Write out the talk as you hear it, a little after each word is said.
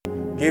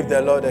Give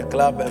the Lord a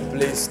clap and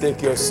please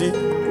take your seat.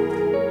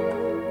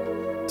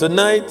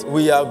 Tonight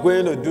we are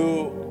going to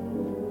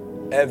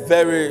do a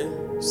very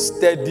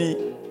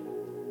steady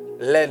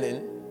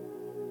learning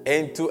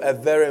into a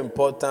very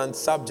important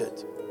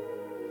subject.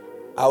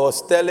 I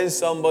was telling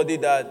somebody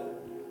that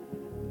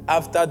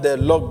after the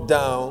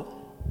lockdown,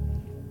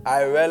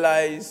 I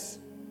realized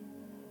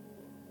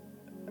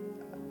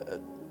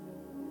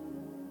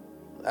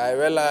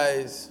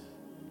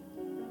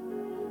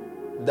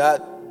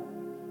that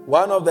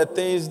one of the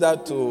things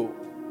that to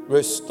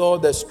restore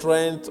the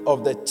strength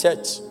of the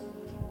church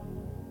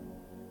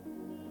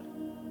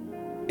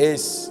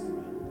is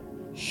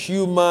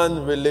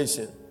human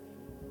relation.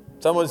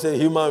 Someone say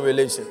human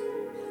relation.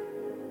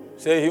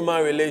 Say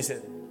human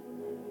relation.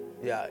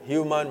 Yeah,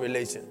 human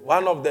relation.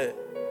 One of the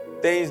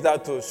things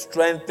that to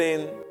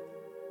strengthen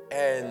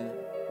and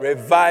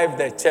revive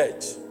the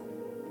church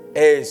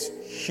is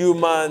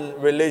human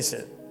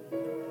relation.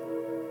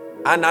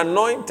 An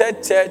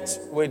anointed church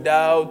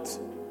without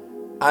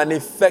an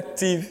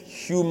effective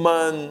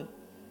human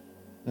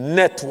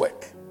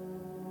network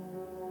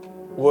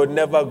will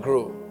never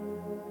grow.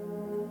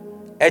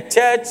 A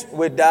church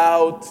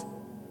without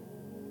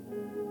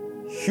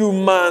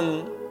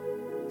human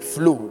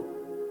fluid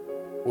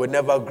will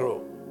never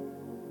grow.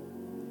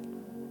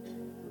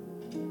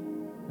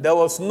 There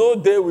was no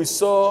day we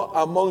saw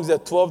amongst the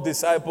 12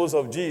 disciples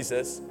of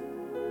Jesus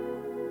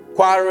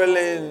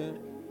quarreling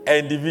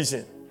and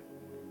division.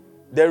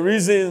 The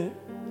reason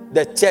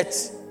the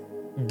church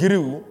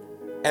grew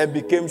and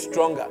became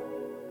stronger.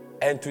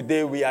 And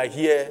today we are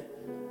here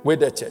with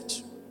the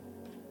church.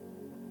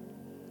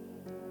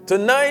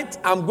 Tonight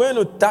I'm going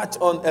to touch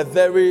on a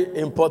very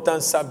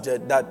important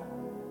subject that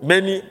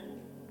many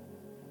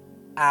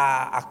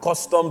are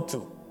accustomed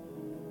to.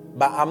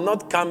 But I'm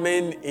not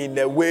coming in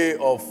the way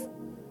of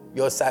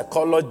your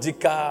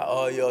psychological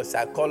or your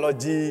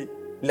psychology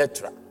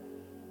lecturer.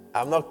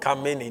 I'm not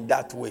coming in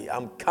that way.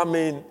 I'm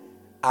coming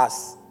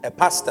as a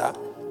pastor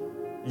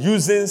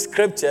using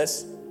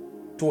scriptures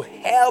to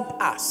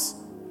help us.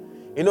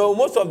 You know,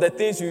 most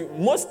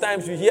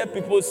times you hear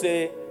people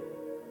say,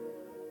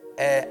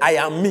 I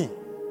am me.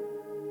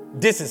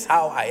 This is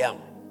how I am.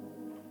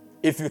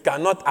 If you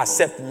cannot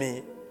accept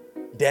me,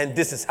 then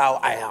this is how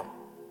I am.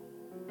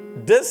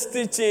 This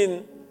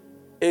teaching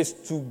is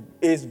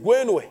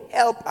going to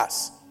help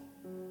us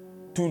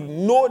to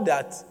know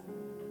that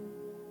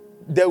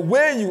the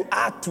way you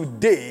are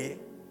today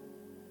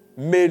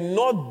may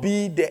not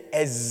be the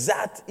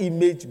exact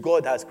image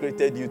God has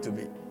created you to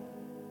be.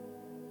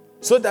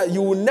 So that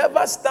you will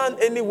never stand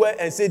anywhere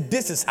and say,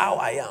 this is how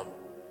I am.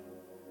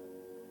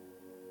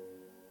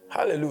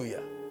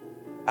 Hallelujah.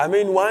 I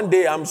mean, one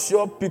day I'm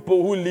sure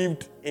people who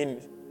lived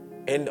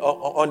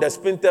on the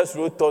Spinters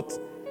Road thought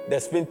the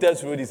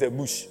Spinters Road is a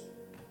bush.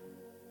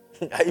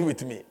 Are you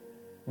with me?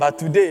 But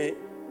today,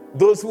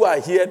 those who are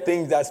here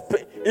think that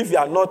if you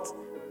are not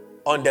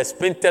on the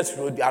Spinters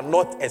Road, you are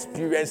not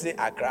experiencing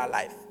Accra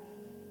life.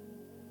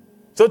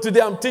 So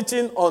today I'm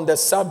teaching on the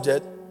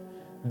subject,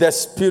 the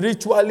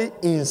spiritually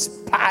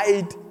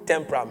inspired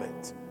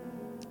temperament.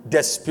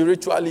 The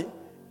spiritually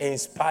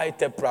inspired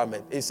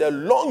temperament. It's a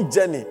long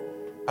journey.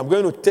 I'm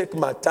going to take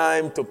my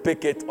time to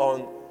pick it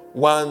on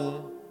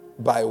one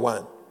by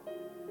one.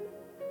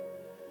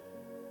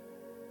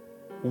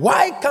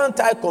 Why can't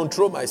I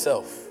control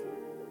myself?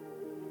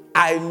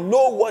 I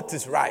know what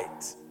is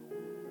right.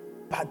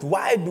 But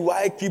why do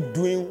I keep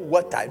doing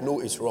what I know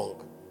is wrong?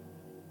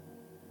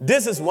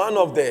 This is one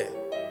of the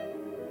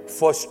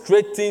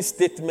frustrating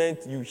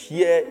statements you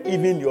hear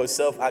even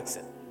yourself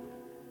asking.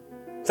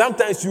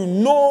 Sometimes you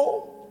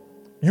know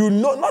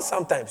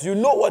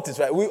what is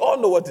right. We all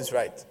know what is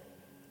right.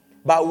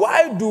 But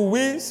why do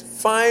we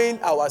find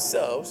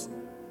ourselves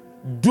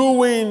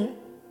doing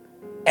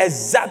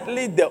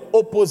exactly the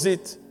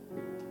opposite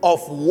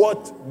of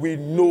what we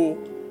know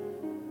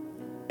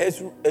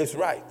is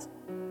right?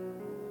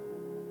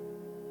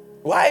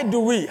 Why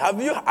do we?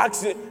 Have you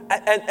asked,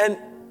 and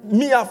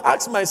me, I've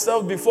asked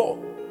myself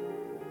before.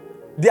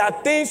 There are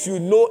things you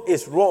know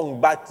is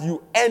wrong, but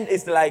you end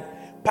it's like,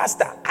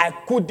 Pastor, I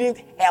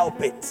couldn't help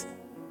it.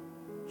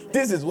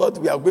 This is what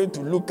we are going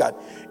to look at.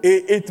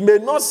 It may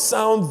not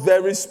sound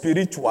very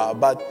spiritual,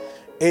 but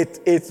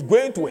it's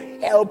going to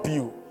help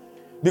you.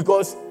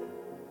 Because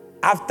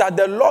after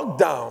the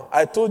lockdown,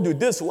 I told you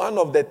this is one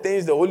of the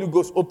things the Holy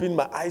Ghost opened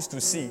my eyes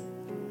to see.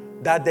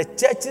 That the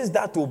churches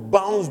that will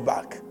bounce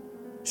back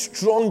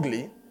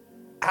strongly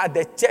are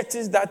the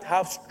churches that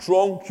have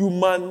strong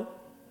human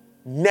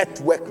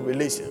network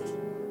relations.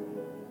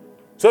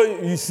 So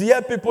you see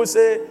people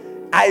say,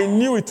 I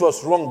knew it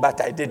was wrong,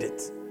 but I did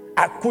it.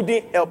 I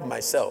couldn't help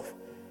myself.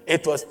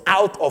 It was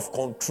out of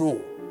control.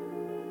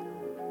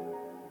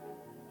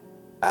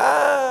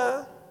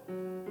 I'm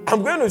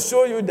going to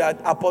show you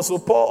that Apostle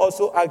Paul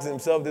also asked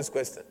himself this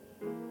question.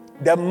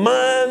 The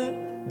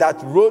man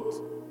that wrote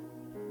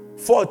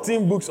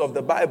 14 books of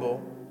the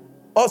Bible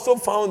also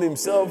found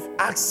himself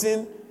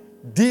asking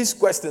these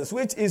questions,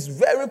 which is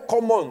very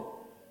common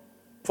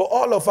for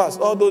all of us,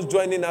 all those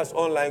joining us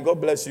online.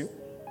 God bless you.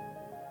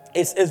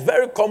 It's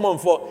very common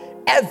for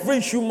every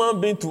human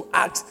being to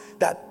act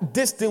that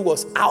this thing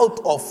was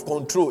out of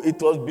control.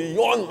 It was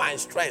beyond my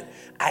strength.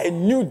 I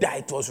knew that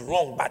it was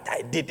wrong, but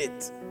I did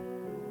it.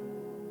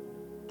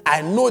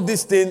 I know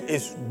this thing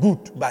is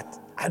good, but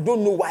I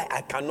don't know why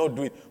I cannot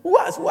do it. Who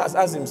has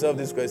asked himself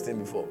this question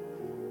before?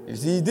 You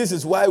see, this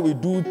is why we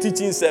do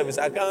teaching service.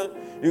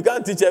 You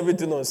can't teach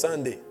everything on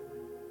Sunday.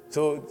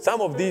 So some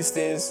of these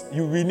things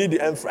we need,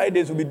 and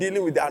Fridays we'll be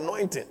dealing with the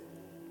anointing.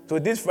 So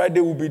this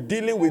Friday we'll be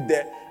dealing with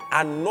the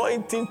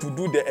anointing to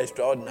do the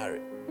extraordinary.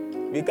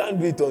 We can't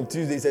do it on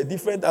Tuesday. It's a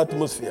different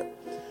atmosphere.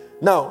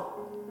 Now,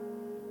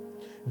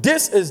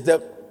 this is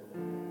the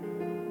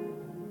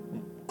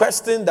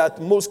question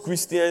that most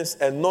Christians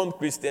and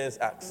non-Christians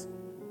ask.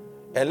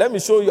 And let me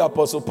show you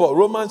Apostle Paul.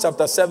 Romans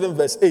chapter 7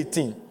 verse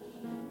 18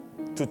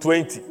 to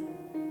 20.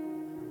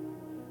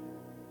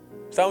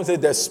 Some say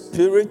the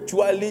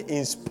spiritually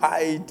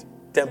inspired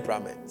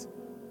temperament.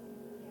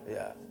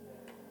 Yeah.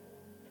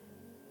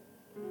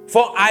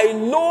 For I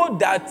know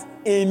that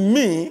in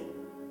me,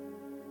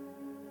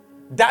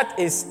 that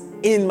is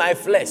in my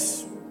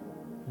flesh.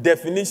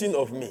 Definition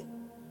of me.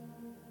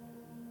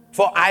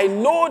 For I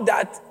know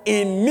that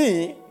in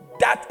me,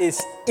 that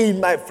is in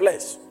my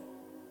flesh.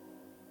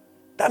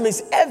 That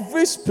means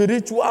every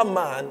spiritual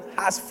man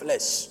has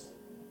flesh.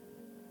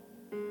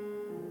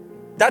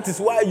 That is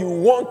why you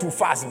want to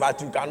fast, but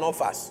you cannot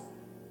fast.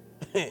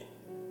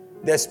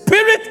 The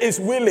spirit is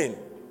willing,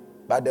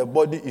 but the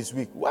body is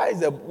weak. Why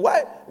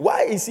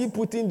is he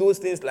putting those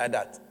things like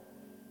that?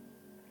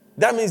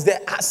 That means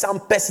there are some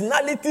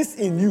personalities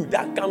in you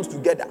that comes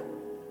together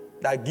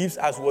that gives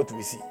us what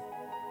we see.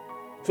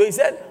 So he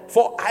said,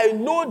 for I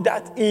know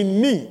that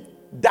in me,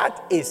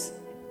 that is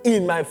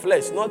in my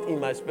flesh, not in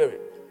my spirit,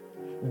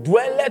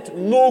 dwelleth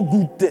no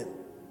good thing.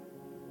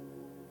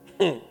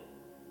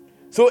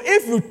 So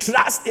if you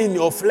trust in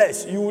your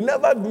flesh, you will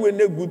never do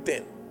any good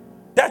thing.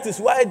 That is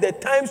why the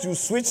times you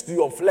switch to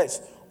your flesh,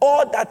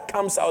 all that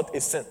comes out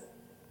is sin.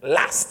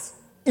 Lust,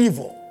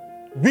 evil,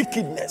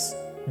 wickedness,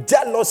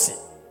 jealousy.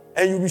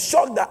 And you'll be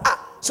shocked that,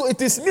 so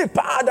it is me,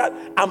 Pa, that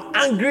I'm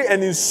angry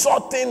and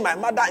insulting my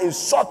mother,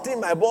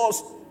 insulting my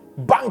boss,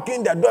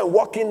 banking the door and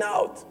walking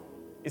out.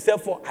 He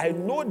said, for I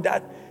know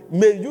that,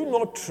 may you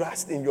not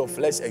trust in your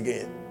flesh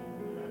again.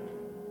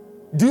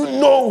 Do you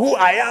know who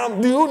I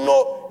am? Do you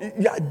know?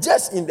 You are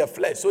just in the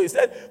flesh. So he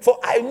said, for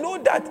I know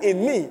that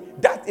in me,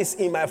 that is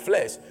in my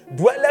flesh,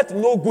 dwelleth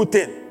no good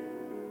thing.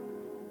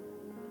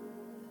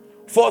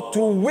 For to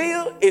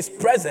will is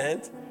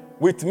present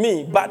with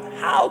me, but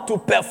how to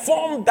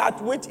perform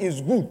that which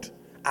is good,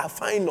 I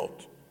find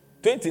not.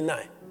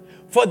 29.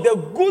 For the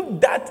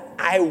good that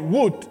I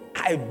would,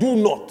 I do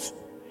not.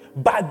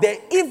 But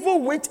the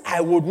evil which I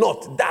would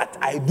not, that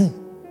I do.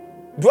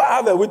 Do I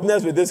have a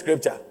witness with this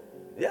scripture?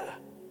 Yeah.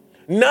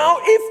 Now,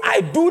 if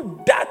I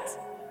do that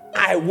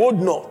I would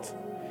not,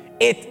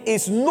 it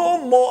is no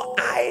more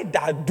I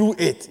that do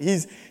it.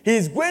 He's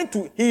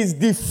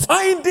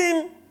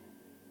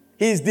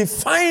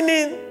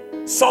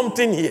defining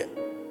something here.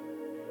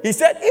 He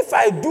said, if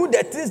I do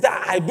the things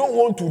that I don't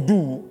want to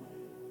do,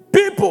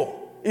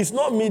 people, it's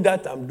not me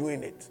that I'm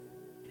doing it.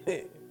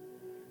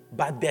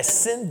 But the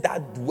sin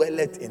that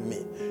dwelleth in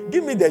me.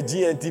 Give me the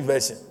GNT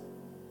version.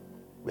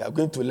 We are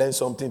going to learn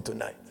something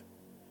tonight.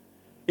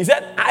 He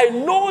said, I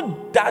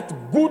know that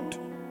good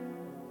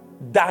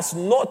does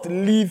not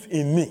live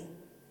in me.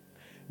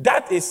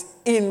 That is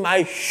in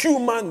my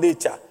human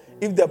nature.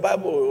 If the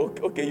Bible,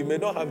 okay, you may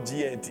not have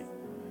GNT.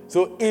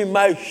 So in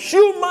my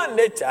human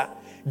nature,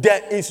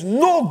 there is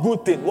no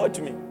good thing. Watch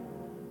me.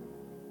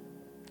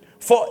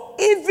 For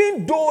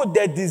even though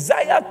the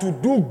desire to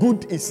do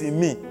good is in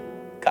me,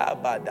 I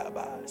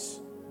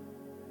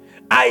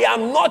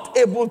am not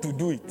able to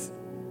do it.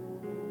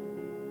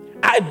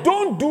 I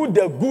don't do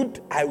the good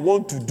I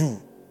want to do.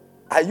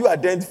 Are you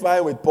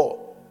identifying with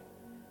Paul?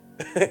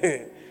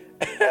 You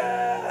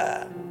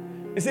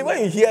see,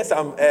 when you hear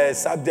some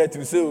subject,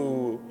 you say,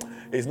 oh,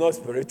 it's not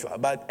spiritual.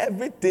 But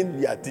everything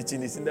we are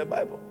teaching is in the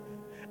Bible.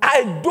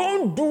 I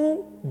don't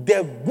do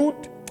the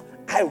good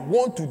I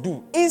want to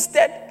do.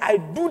 Instead, I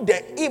do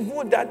the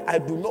evil that I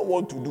do not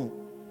want to do.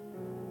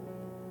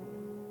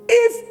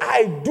 If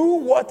I do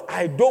what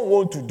I don't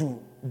want to do,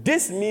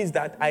 this means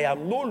that I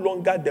am no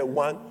longer the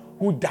one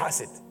who does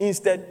it.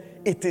 Instead,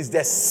 it is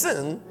the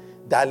sin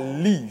that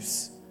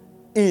lives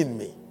in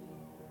me.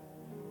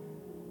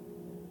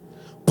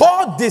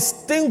 Paul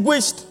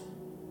distinguished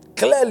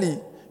clearly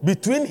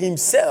between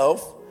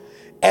himself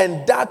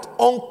and that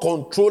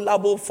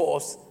uncontrollable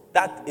force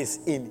that is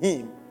in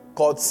him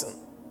called sin.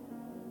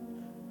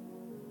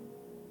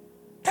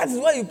 That is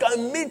why you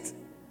can meet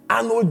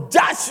an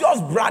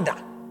audacious brother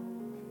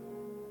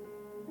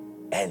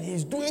and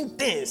he's doing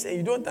things and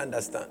you don't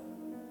understand.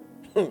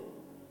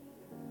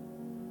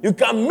 You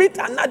can meet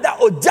another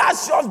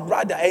audacious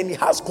brother and he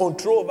has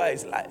control over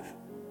his life.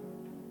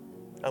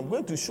 I'm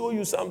going to show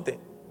you something.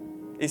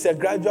 It's a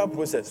gradual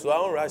process, so I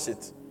won't rush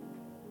it.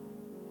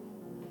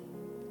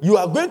 You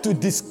are going to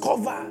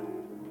discover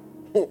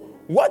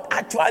what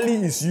actually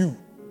is you.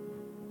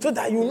 So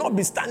that you will not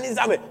be standing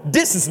somewhere.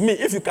 This is me.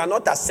 If you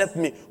cannot accept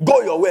me,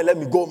 go your way, let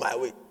me go my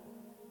way.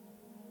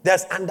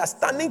 There's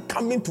understanding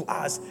coming to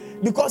us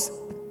because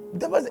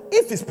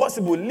if it's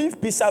possible,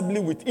 live peaceably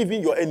with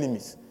even your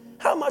enemies.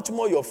 How much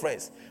more your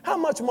friends? How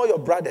much more your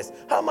brothers?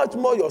 How much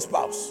more your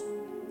spouse?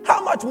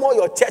 How much more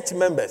your church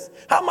members?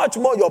 How much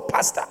more your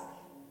pastor?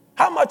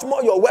 How much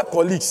more your work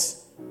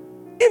colleagues?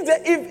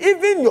 If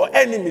even your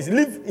enemies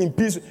live in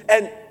peace,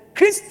 and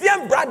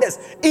Christian brothers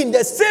in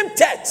the same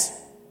church,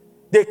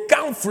 they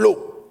can't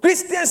flow.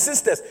 Christian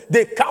sisters,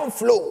 they can't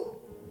flow.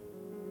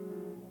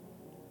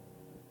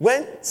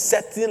 When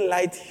certain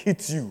light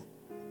hits you,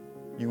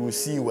 you will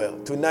see well.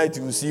 Tonight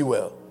you will see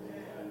well.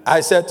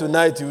 I said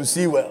tonight you will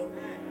see well.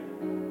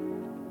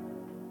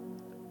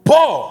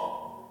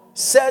 Paul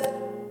said,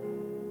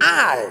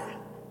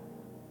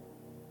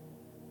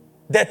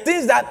 the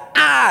things that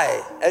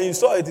and you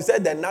saw it, he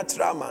said the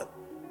natural man.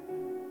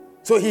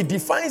 So he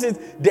defines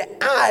it, the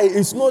I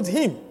is not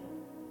him.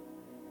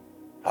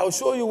 I'll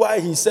show you why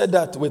he said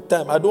that with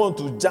time. I don't want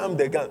to jam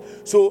the gun.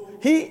 So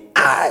it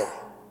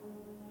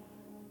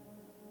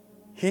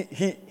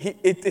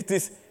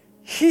is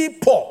he,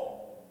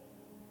 Paul,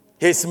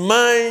 his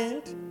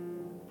mind,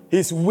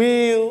 his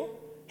will,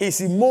 his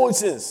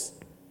emotions.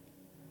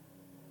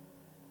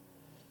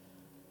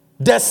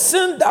 The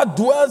sin that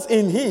dwells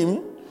in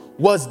him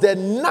was the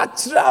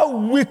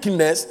natural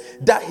weakness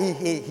that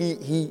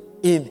he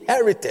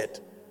inherited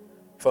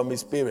from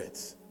his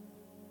parents.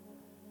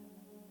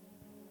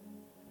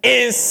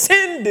 In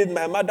sin did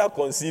my mother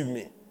conceive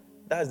me.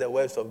 That's the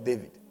words of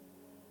David.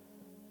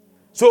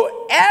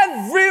 So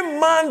every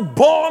man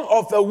born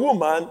of a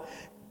woman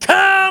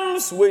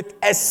comes with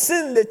a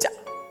sin nature.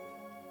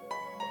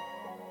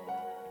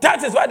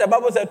 That is why the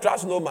Bible said,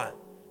 trust no man,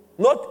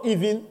 not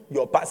even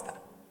your pastor.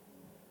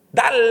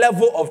 That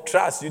level of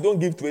trust you don't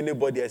give to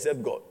anybody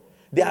except God.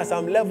 There are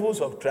some levels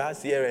of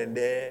trust here and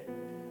there.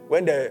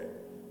 When the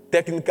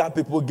technical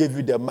people gave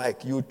you the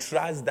mic, you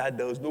trust that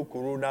there was no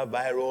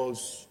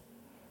coronavirus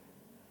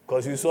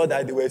because you saw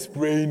that they were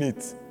spraying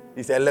it.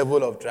 It's a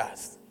level of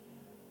trust.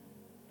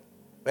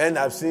 When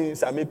I've seen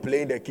Sammy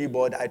playing the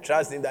keyboard, I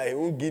trust him that he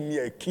won't give me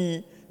a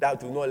key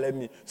that will not let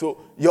me. So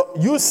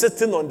you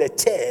sitting on the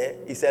chair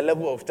is a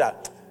level of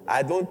trust.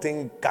 I don't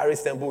think Carrie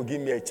Temple will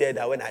give me a chair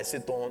that when I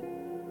sit on,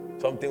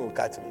 something will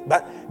catch me.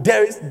 But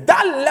there is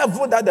that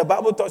level that the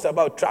Bible talks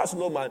about, trust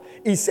no man.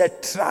 It's a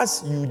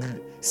trust you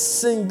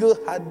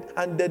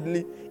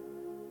single-handedly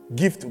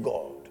give to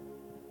God.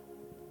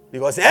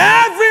 Because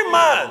every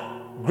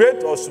man,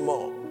 great or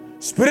small,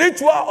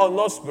 spiritual or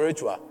not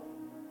spiritual,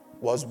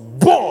 was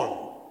born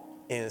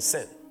in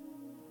sin.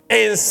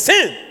 In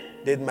sin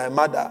did my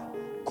mother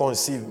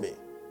conceive me.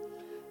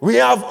 We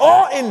have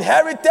all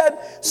inherited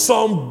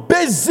some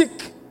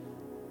basic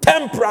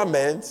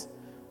temperaments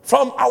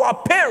from our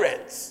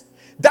parents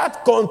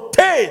that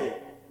contain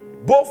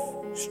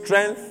both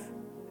strength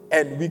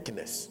and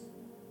weakness.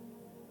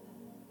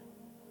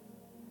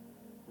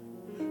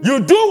 You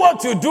do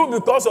what you do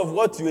because of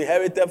what you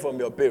inherited from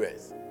your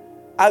parents.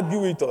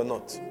 Argue it or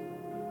not.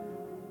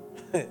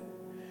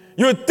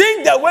 You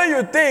think the way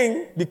you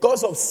think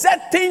because of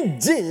certain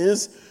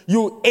genes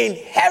you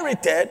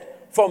inherited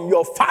from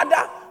your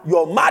father,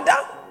 your mother,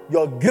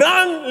 your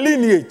grand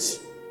lineage.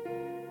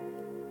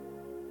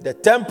 The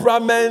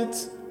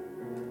temperament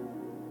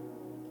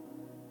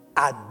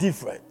are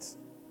different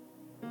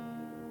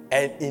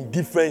and in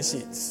different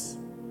shades.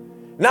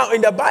 Now,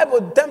 in the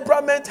Bible,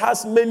 temperament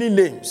has many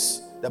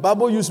names. The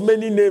Bible uses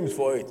many names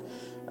for it.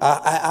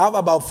 I have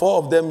about 4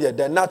 of them here.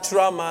 The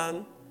natural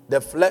man,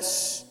 the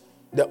flesh,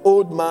 the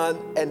old man,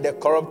 and the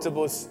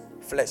corruptible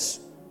flesh.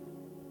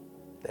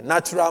 The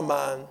natural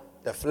man,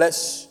 the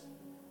flesh,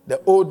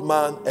 the old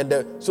man,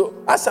 and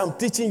so as I'm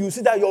teaching, you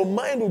see that your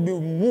mind will be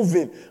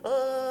moving.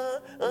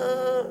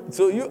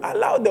 So you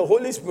allow the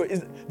Holy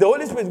Spirit. The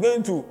Holy Spirit is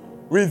going to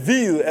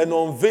reveal and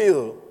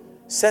unveil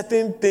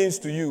certain things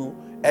to you.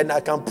 And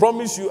I can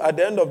promise you at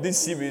the end of this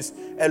series,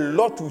 a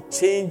lot will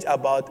change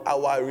about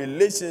our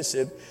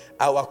relationship,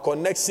 our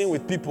connection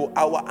with people,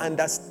 our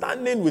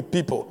understanding with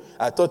people.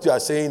 I thought you are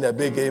saying a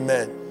big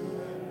amen.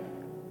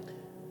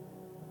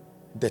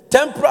 The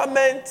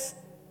temperament,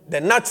 the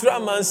natural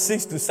man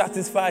seeks to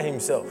satisfy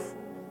himself.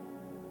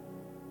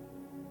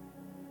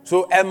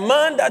 So a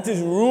man that is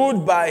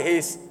ruled by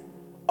his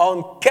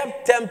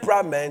unkept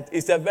temperament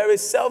is a very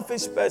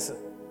selfish person.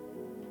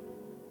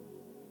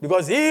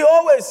 Because he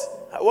always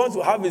wants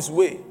to have his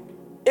way,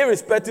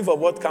 irrespective of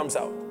what comes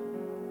out.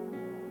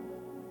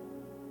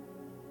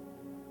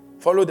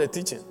 Follow the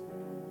teaching.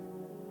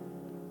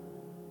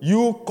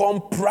 You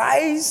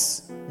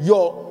comprise,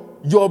 your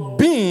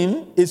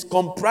being is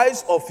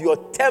comprised of your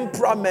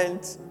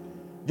temperament,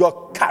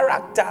 your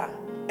character,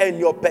 and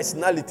your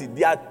personality.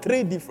 There are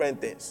 3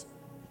 different things.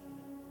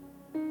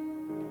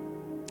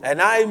 And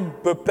I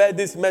prepared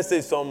this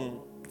message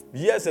some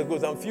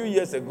few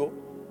years ago.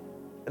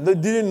 And I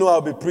didn't know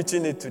I'll be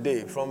preaching it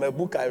today from a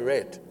book I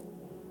read.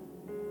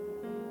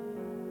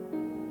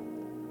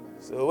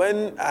 So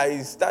when I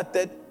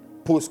started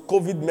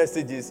post-COVID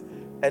messages,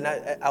 And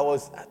I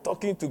was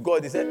talking to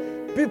God. He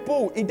said,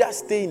 people will either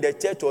stay in the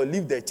church or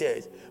leave the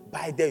church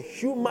by the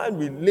human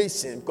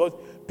relation. Because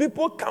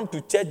people come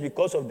to church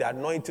because of the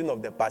anointing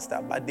of the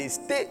pastor, but they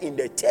stay in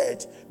the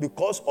church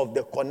because of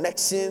the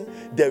connection,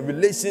 the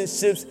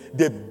relationships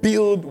they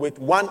build with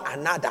one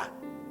another.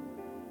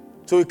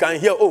 So you can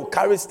hear, oh,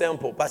 Caris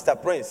Temple, Pastor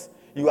Prince,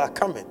 you are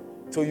coming.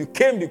 So you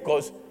came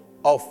because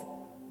of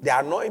the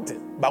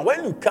anointing. But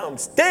when you come,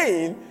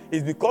 staying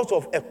is because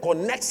of a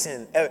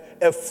connection,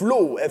 a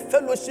flow, a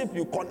fellowship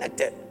you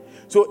connected.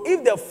 So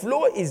if the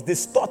flow is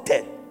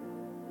distorted,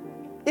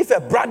 if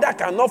a brother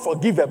cannot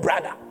forgive a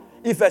brother,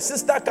 if a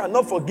sister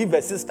cannot forgive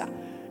a sister,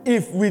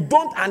 if we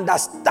don't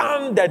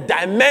understand the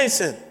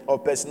dimension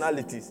of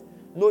personalities,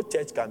 no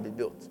church can be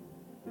built.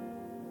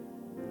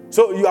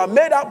 So you are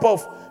made up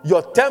of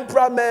your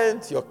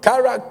temperament, your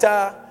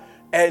character,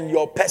 and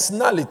your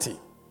personality.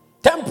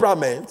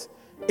 Temperament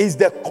is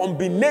the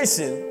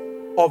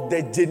combination of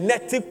the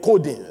genetic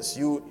codings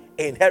you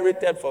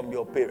inherited from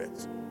your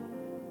parents.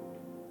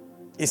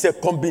 It's a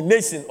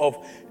combination of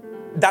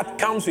that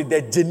comes with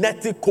the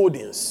genetic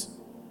codings.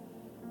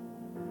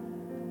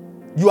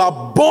 You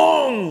are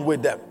born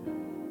with them.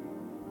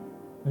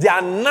 They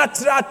are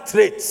natural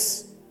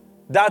traits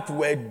that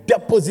were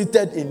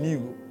deposited in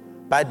you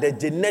by the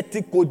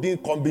genetic coding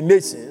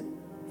combination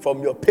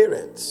from your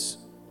parents.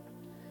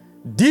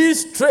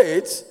 These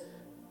traits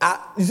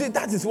you see,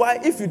 that is why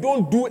if you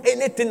don't do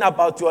anything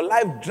about your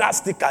life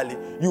drastically,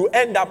 you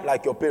end up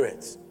like your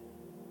parents.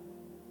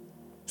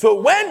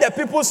 So when the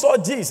people saw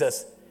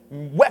Jesus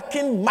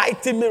working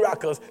mighty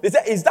miracles, they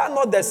said, is that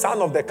not the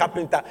son of the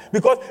carpenter?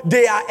 Because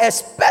they are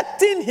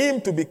expecting him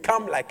to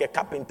become like a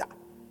carpenter.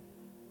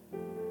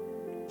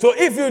 So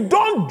if you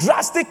don't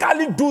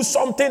drastically do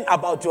something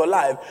about your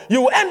life,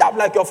 you will end up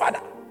like your father.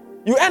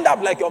 You end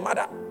up like your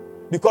mother.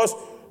 Because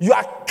you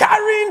are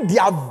carrying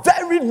their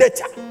very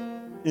nature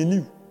in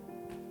you.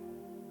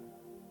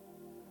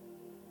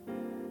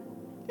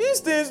 These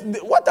things,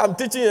 what I'm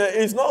teaching here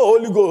is not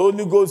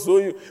Holy Ghost, so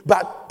you,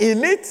 but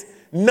in it,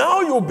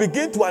 now you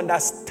begin to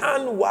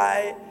understand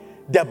why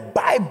the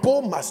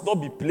Bible must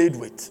not be played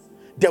with.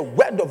 The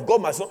word of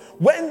God must not.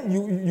 When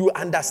you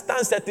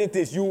understand certain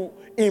things, you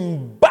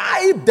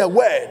imbibe the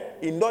word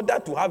in order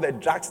to have a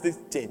drastic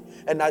change.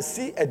 And I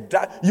see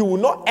you will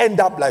not end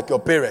up like your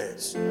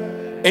parents.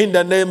 In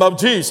the name of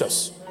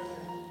Jesus.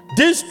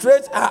 These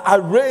traits are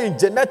arranged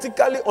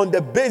genetically on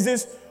the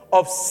basis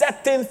of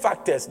certain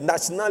factors,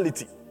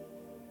 nationality.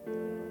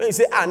 When you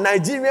say,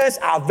 Nigerians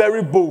are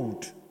very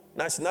bold,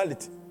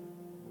 nationality.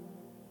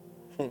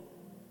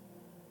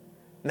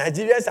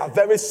 Nigerians are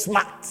very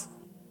smart.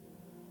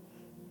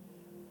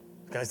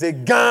 You can say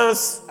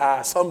Gans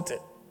are something.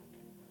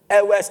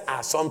 Ewes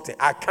are something.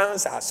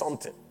 Akans are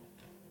something.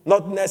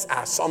 Northerners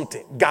are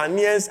something.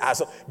 Ghanaians are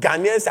something.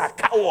 Ghanaians are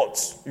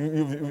cowards.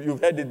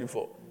 You've heard it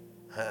before.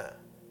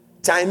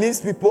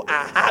 Chinese people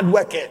are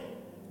hardworking.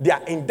 They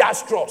are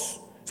industrious.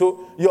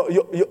 So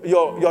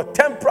your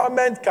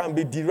temperament can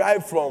be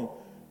derived from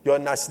your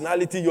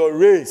nationality, your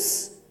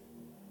race,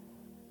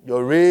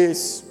 your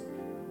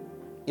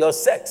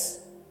sex,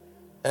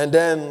 and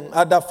then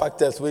other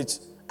factors which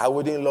I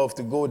wouldn't love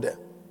to go there.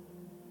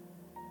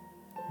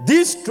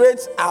 These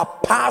traits are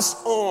passed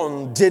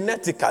on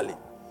genetically.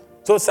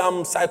 So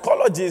some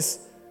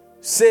psychologists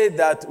say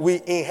that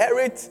we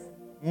inherit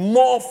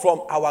more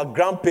from our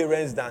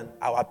grandparents than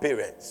our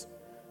parents.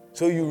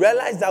 So you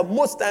realize that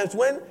most times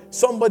when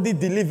somebody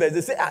delivers,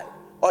 they say,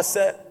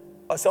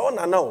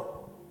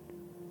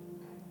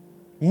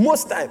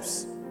 most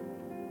times,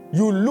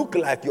 you look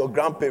like your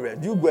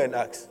grandparents. You go and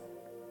ask.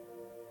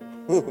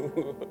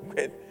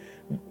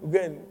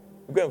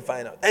 Go and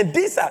find out. And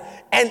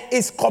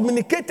it's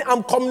communicating.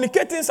 I'm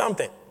communicating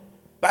something.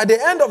 By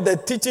the end of the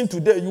teaching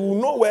today, you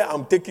will know where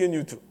I'm taking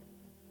you to.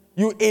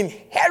 You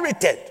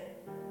inherited.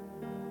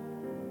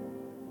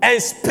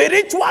 And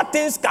spiritual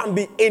things can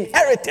be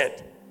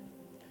inherited.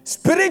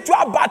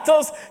 Spiritual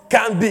battles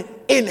can be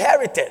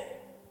inherited.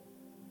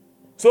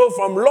 So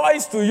from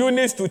Lois to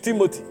Eunice to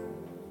Timothy,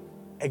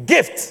 a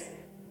gift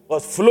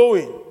was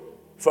flowing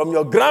from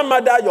your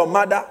grandmother, your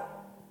mother,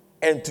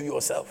 and to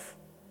yourself.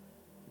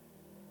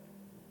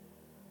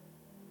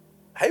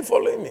 Are you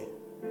following me?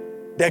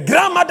 The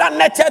grandmother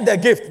nurtured the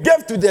gift,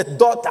 gave to the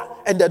daughter,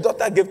 and the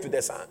daughter gave to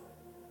the son.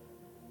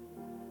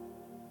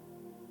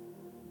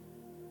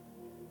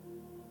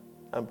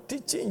 I'm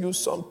teaching you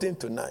something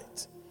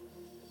tonight.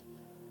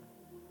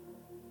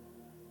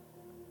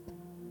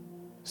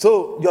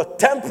 So your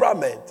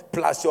temperament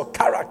plus your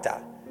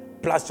character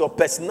plus your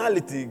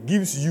personality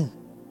gives you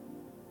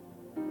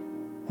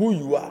who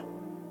you are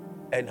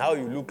and how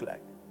you look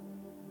like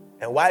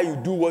and why you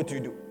do what you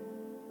do.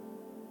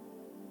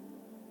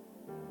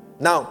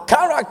 Now,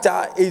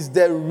 character is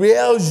the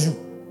real you.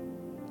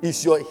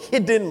 It's your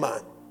hidden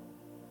man.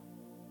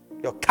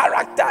 Your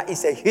character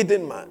is a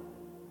hidden man.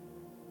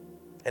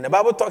 And the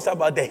Bible talks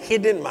about the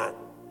hidden man.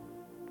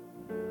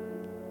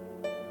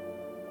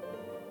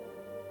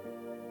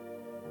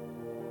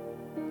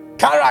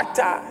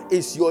 Character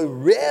is your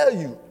real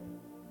you.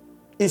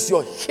 It's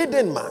your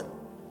hidden man.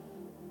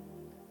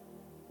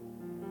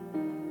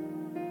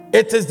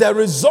 It is the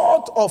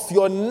result of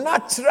your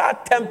natural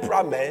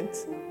temperament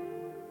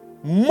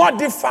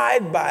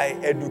modified by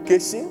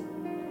education,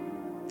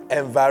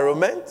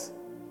 environment,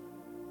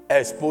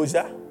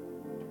 exposure,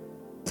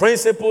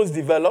 principles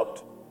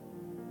developed.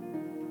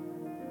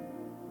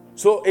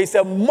 So it's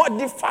a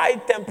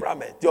modified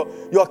temperament.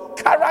 Your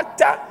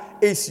character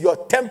is your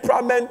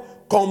temperament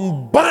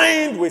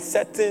combined with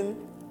certain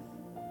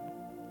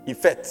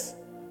effects.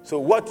 So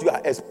what you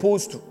are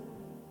exposed to.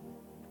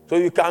 So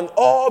you can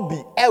all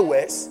be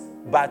Ewes,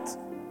 but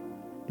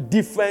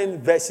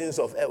different versions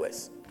of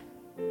Ewes.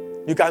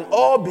 You can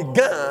all be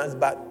Gans,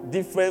 but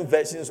different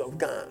versions of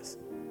Gans.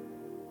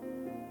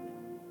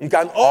 You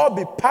can all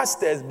be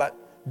pastors, but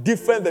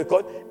different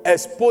because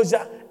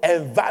exposure,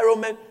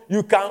 environment.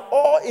 You can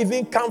all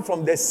even come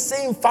from the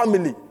same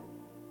family.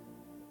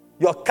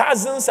 Your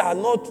cousins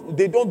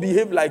they don't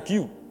behave like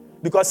you.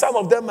 Because some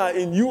of them are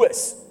in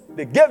US.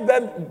 They gave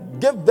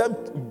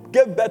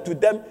birth to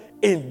them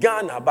in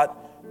Ghana, but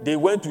they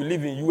went to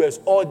live in US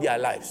all their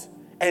lives.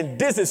 And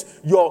this is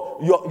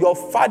your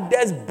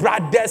father's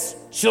brother's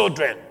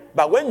children.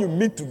 But when you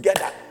meet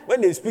together,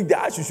 when they speak, they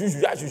ask you,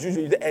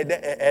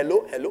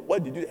 hello,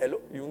 what did you do?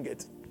 Hello, you won't get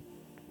it.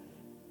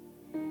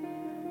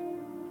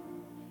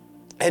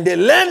 And they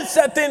learn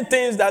certain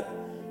things that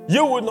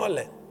you would not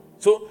learn.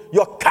 So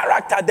your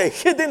character, the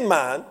hidden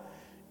man,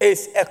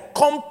 is a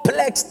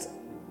complex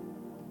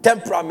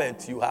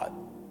temperament you have.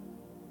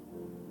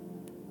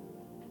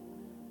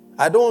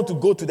 I don't want to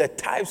go to the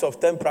types of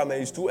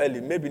temperament. It's too early.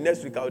 Maybe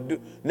next week I'll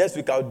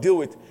deal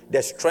with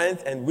the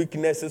strengths and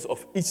weaknesses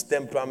of each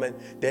temperament.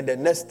 Then the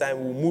next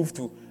time we'll move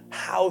to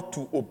how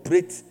to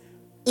operate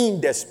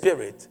in the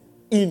spirit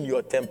in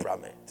your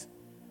temperament.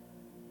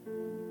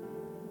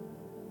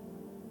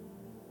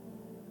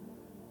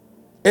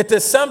 It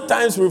is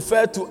sometimes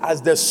referred to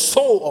as the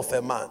soul of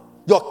a man.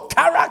 Your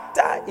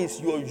character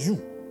is your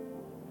you,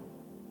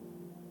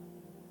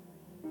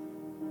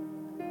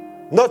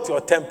 not your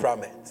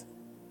temperament.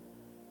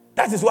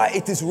 That is why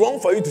it is wrong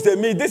for you to say,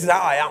 me, this is how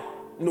I am.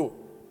 No.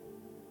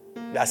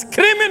 You are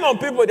screaming on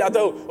people that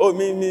oh,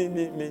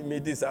 me,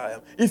 this is how I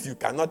am. If you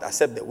cannot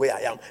accept the way I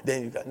am,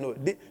 then you can. No,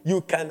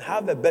 you can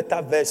have a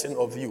better version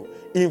of you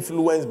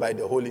influenced by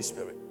the Holy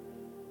Spirit.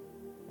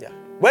 Yeah.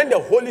 When the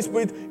Holy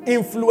Spirit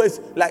influences,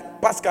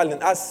 like Pascal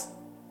and us,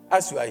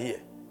 as you are here,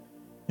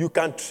 you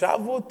can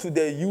travel to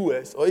the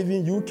US or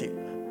even UK.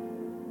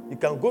 You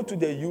can go to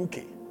the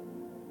UK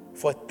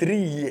for 3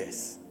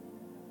 years.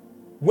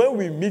 When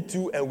we meet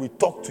you and we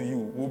talk to you,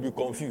 we'll be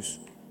confused.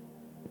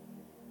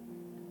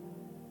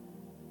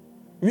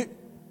 You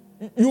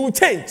will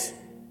change.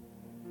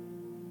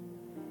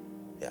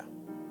 Yeah,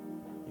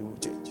 you will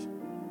change.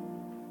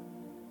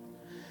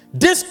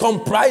 This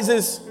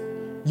comprises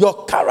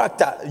your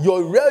character,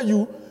 your real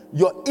you,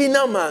 your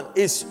inner man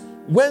is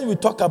when we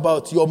talk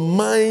about your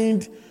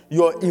mind,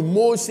 your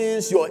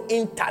emotions, your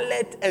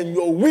intellect, and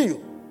your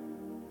will.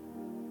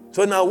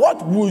 So now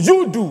what will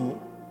you do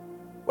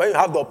when you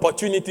have the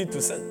opportunity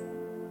to sin?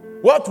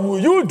 What will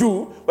you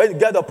do when you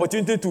get the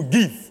opportunity to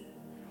give?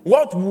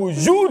 What will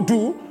you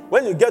do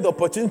when you get the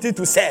opportunity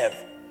to serve?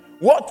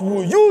 What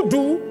will you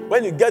do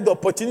when you get the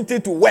opportunity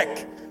to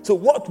work? So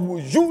what will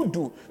you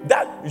do?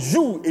 That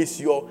you is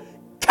your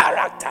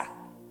character.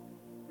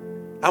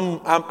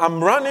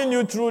 I'm running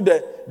you through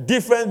the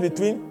difference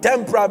between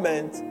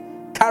temperament,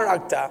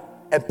 character,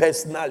 and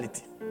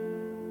personality.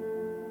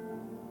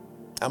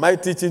 Am I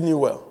teaching you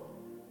well?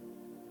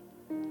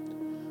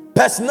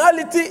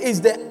 Personality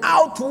is the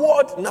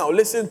outward, now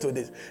listen to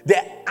this,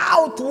 the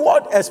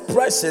outward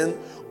expression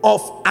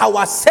of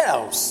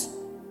ourselves,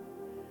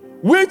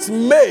 which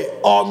may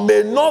or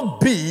may not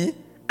be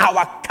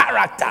our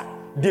character,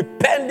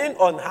 depending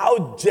on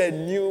how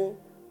genuine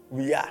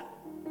we are.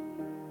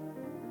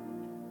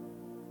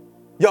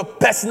 Your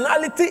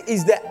personality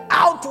is the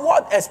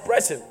outward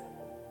expression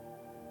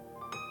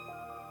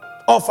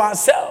of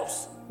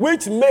ourselves,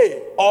 which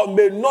may or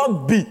may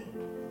not be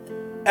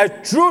a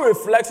true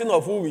reflection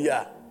of who we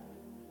are,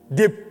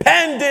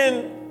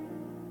 depending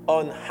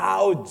on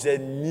how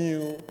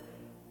genuine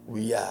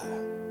we are.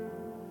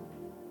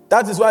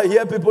 That is why I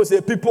hear people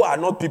say people are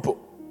not people.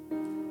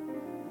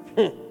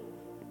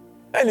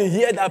 And you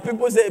hear that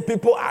people say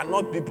people are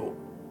not people.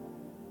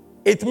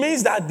 It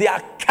means that they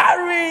are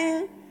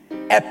carrying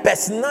a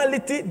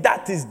personality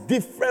that is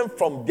different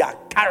from their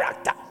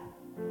character.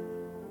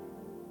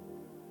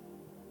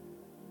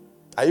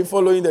 Are you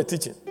following the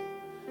teaching?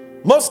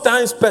 Most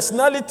times,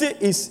 personality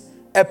is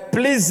a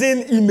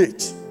pleasing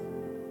image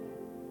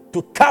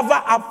to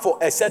cover up for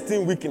a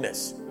certain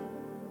weakness.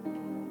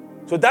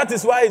 So that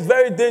is why it's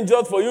very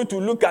dangerous for you to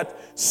look at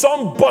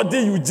somebody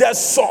you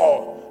just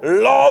saw,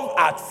 love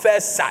at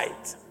first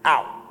sight.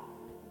 How?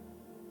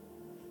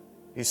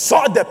 You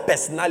saw the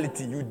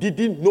personality, you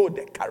didn't know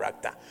the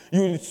character.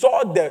 You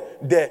saw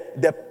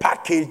the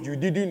package, you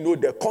didn't know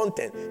the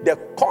content. The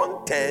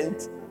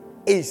content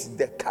is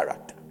the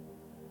character.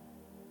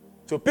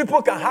 So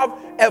people can have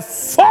a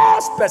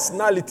false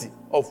personality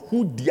of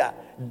who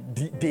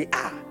they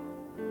are.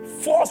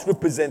 False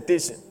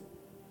representation.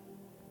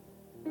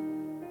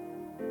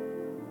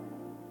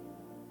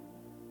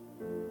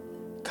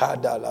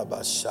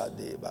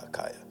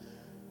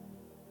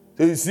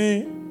 So you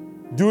see,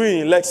 during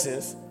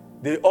elections,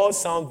 they all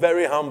sound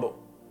very humble.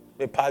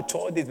 But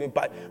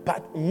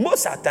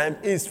most of the time,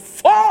 it's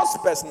false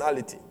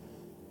personality.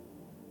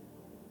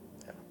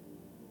 Yeah.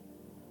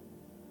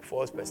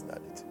 False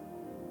personality.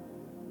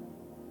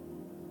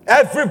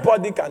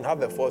 Everybody can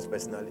have a false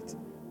personality.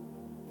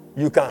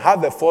 You can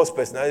have a false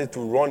personality to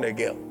run a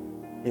girl.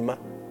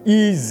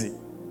 Easy.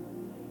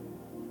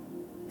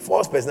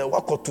 False personality.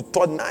 What to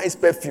touch nice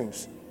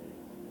perfumes?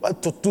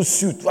 What to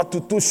shoot? What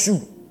to shoe?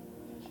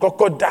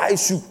 Crocodile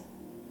shoe.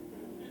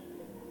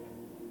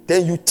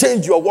 Then you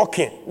change your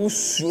walking.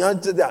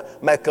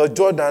 Michael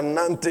Jordan,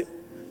 Nante.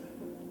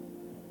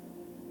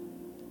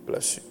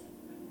 Bless you.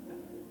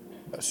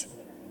 Bless you.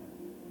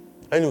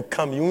 And you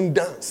come, you won't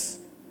dance.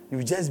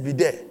 You just be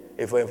there.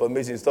 And for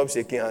information, stop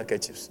shaking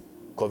handkerchiefs.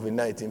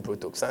 COVID-19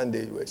 protocol.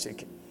 Sunday, you were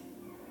shaking.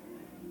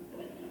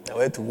 I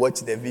went to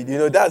watch the video. You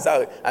know, that's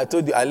how I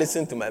told you, I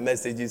listened to my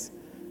messages.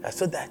 I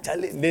saw that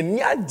Charlie,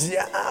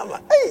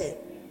 hey,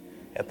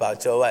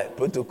 about your wife,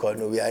 protocol,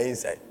 no, we are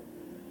inside.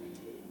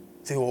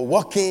 So you're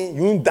walking,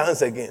 you won't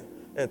dance again.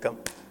 And come.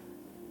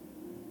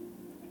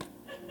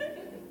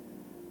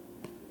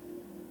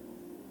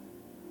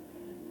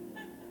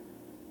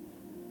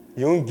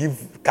 You won't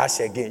give cash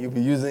again. You'll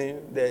be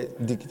using the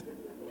digital.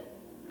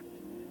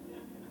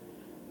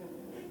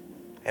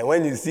 And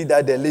when you see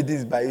that the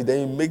ladies by you,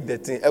 then you make the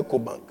thing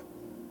EcoBank.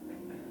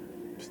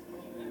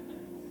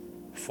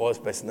 False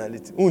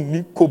personality.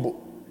 Uni kobo.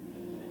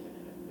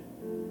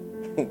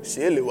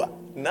 Shelewa.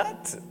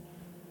 Not.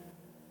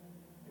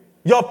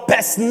 Your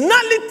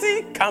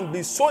personality can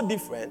be so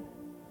different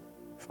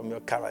from your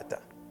character.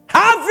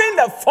 Having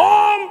the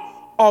form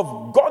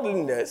of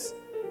godliness,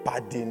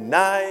 but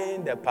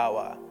denying the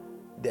power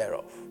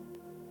thereof.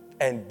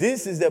 And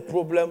this is the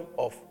problem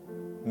of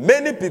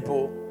many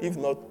people, if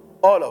not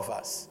all of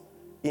us,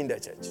 in the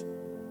church.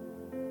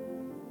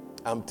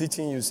 I'm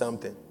teaching you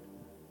something.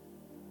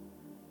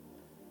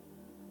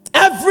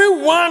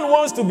 Everyone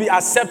wants to be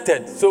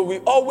accepted. So we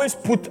always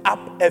put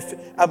up,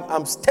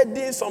 I'm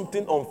studying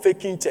something on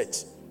faking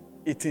church.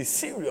 It is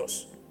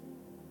serious.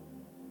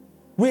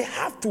 We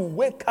have to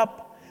wake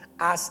up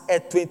as a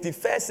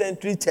 21st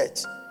century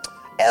church.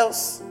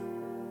 Else,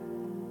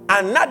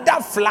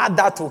 another flood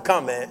that will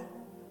come.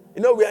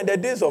 You know, we are in the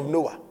days of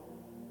Noah.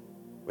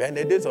 We are in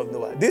the days of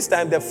Noah. This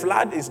time the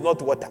flood is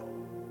not water.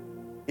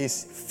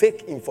 It's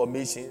fake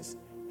informations,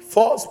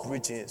 false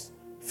preachings,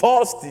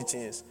 false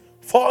teachings,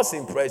 false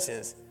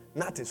impressions,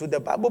 nothing. So the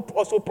Bible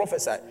also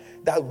prophesied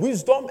that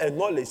wisdom and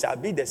knowledge shall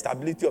be the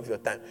stability of your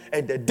time.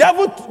 And the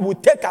devil will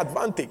take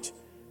advantage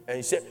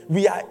and say,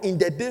 we are in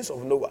the days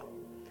of Noah.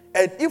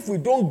 And if we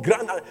don't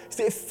grant,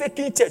 say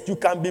faking church, you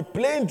can be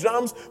playing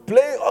drums,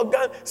 playing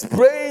organ,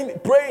 praying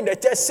in the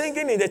church,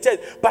 singing in the church.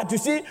 But you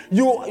see,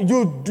 you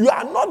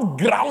are not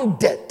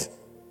grounded.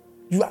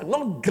 You are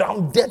not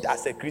grounded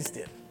as a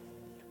Christian.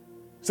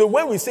 So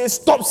when we say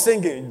stop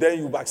singing, then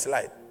you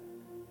backslide.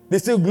 They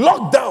say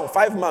lockdown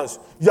 5 months.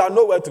 You are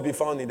nowhere to be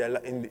found in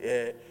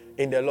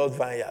the Lord's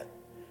vineyard.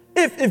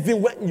 If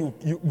even when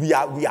we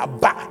are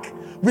back,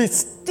 we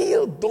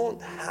still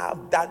don't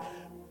have that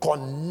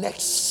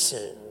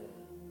connection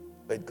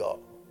with God.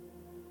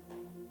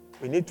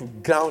 We need to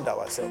ground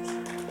ourselves.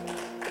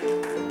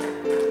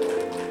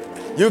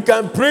 You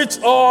can preach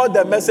all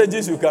the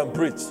messages you can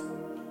preach,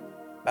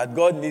 but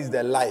God needs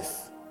the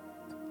life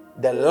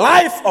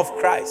of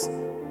Christ,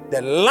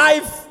 the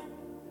life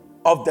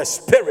of the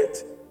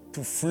Spirit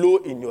to flow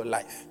in your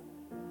life.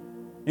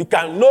 You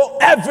can know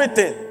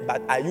everything,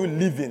 but are you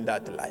living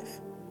that life?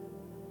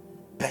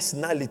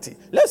 Personality.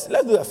 Let's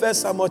do the 1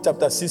 Samuel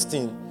chapter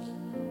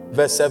 16,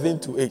 verse 7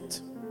 to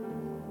 8.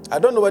 I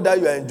don't know whether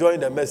you are enjoying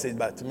the message,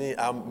 but to me,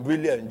 I'm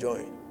really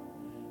enjoying.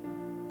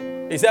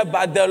 He said,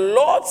 but the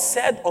Lord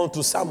said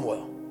unto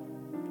Samuel,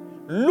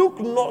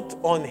 look not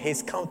on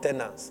his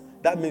countenance.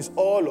 That means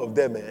all of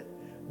them,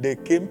 they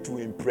came to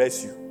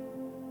impress you.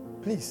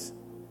 Please,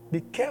 be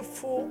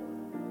careful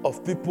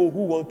of people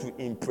who want to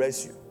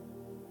impress you.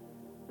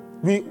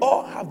 We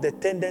all have the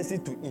tendency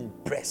to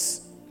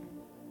impress.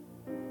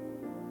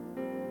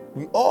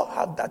 We all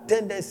have that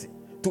tendency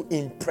to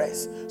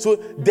impress. So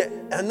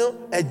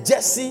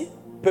Jesse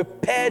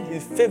prepared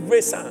his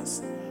favorite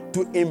sons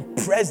to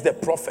impress the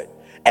prophet.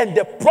 And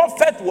the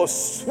prophet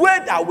was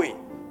swayed away.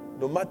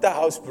 No matter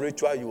how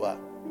spiritual you are,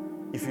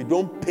 if you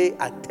don't pay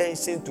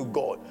attention to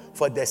God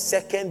for the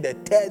second, the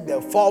third,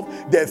 the fourth,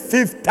 the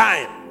fifth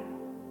time,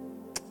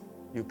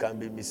 you can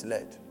be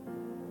misled.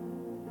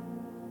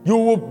 You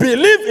will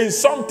believe in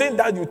something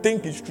that you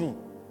think is true,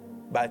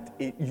 but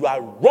you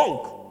are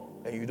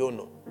wrong and you don't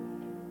know.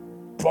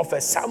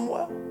 Prophet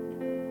Samuel,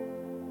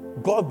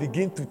 God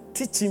began to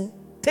teach him,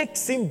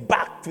 takes him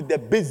back to the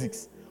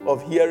basics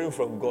of hearing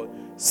from God.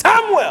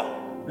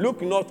 Samuel,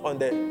 look not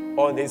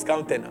on his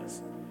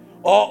countenance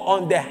or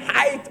on the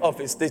height of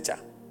his stature.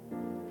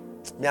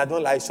 Me, I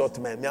don't like short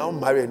men. Me, I don't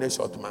marry any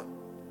short man.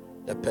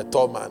 A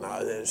petty man,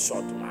 a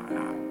short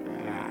man.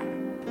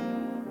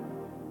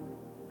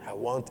 I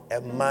want a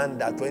man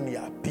that when he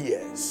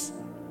appears,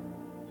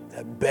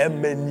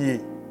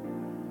 Bemeni.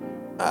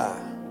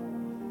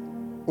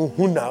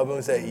 Uhuna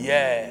will say,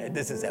 yeah,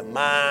 this is a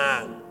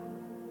man.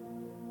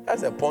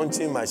 That's a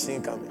punching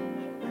machine coming.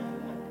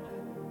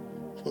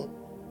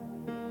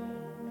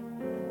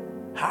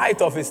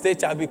 Height of his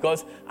stature,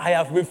 because I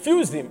have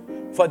refused him.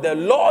 For the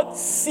Lord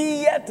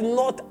seeth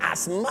not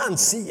as man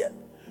seeth.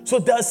 So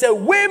there's a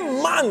way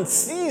man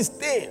sees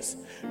things.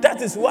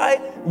 That is why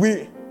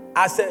we,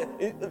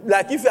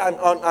 like if you're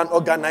an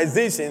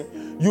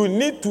organization, you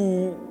need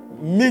to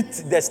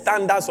meet the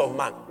standards of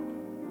man.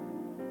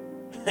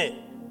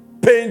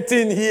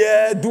 Painting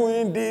here,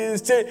 doing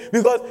this, change,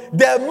 because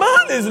the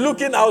man is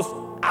looking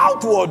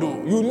outward.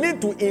 You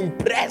need to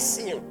impress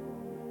him.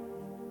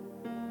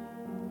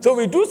 So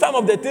we do some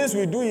of the things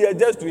we do here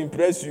just to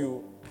impress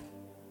you.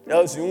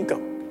 Else you won't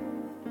come.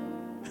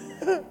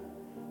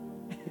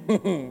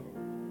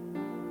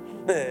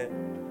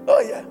 Oh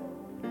yeah.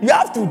 You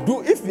have to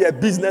do, if you're a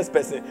business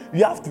person,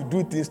 you have to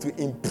do things to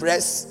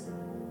impress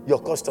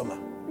your customer.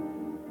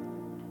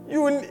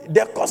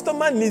 The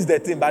customer needs the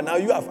thing, but now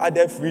you have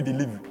added free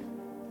delivery.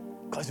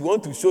 Because you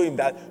want to show him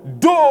that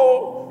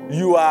though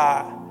you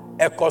are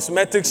a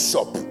cosmetic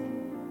shop,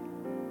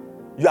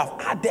 you have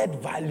added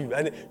value,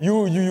 and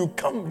you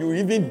come, you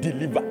even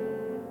deliver.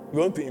 You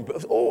want to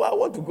impress. Oh, I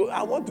want to go.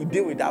 I want to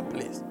deal with that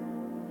place.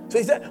 So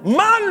he said,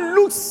 man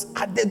looks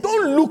at them.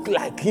 Don't look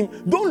like him.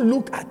 Don't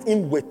look at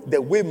him with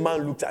the way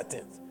man looks at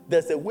things.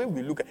 There's a way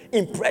we look at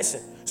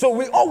impression. So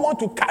we all want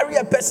to carry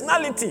a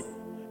personality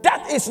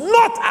that is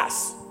not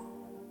us,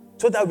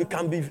 so that we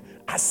can be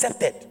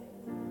accepted.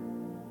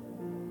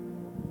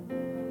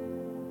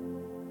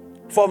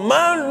 For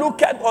man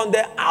looketh on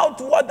the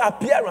outward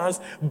appearance,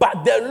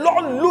 but the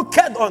Lord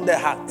looketh on the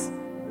heart.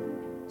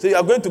 So you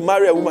are going to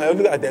marry a woman, you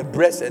look at the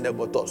breasts and the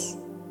buttocks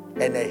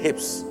and the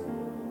hips.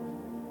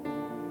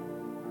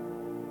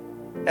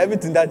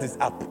 Everything that is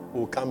up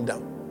will come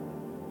down.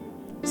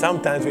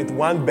 Sometimes with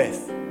one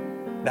birth,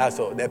 that's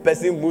all. The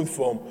person moves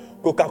from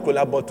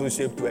Coca-Cola bottle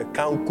shape to a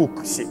can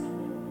cook shape.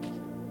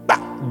 Bah,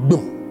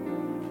 boom.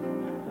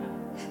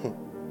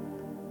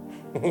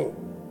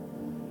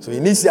 So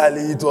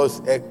initially it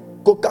was a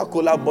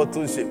Coca-Cola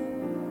bottle shape.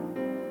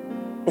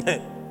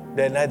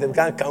 Then I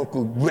can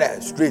cook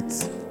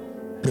straight.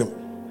 Boom.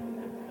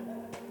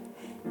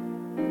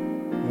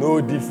 No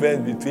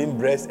difference between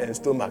breast and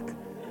stomach.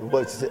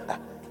 But you say,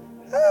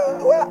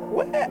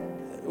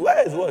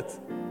 where is what?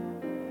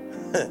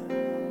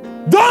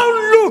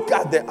 Don't look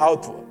at the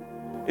outward.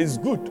 It's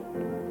good.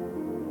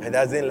 It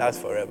doesn't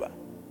last forever.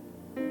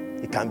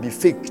 It can be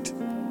faked.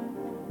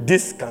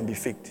 This can be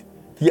faked.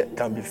 Here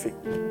can be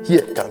faked.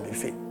 Here can be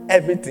faked.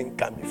 Everything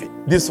can be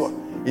faked. This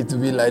one, it will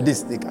be like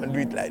this. They can do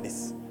it like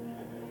this.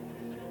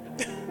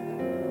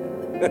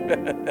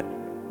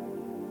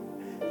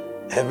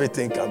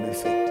 Everything can be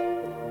faked.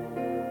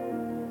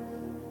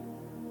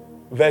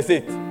 Verse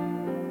 8.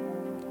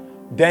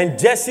 Then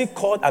Jesse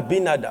called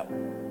Abinadab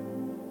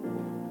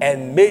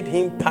and made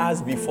him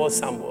pass before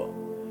Samuel.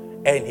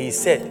 And he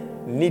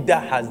said, neither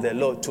has the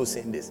Lord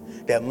chosen this.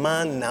 The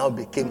man now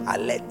became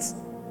alert.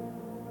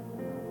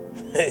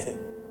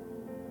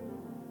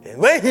 And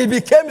when he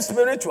became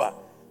spiritual,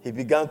 he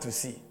began to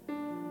see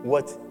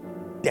what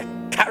the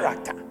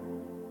character.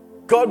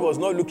 God was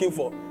not looking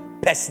for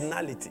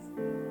personality.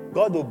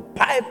 God will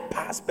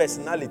bypass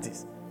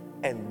personalities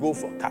and go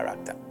for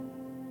character.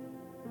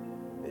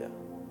 Yeah.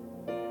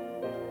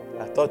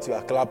 I thought you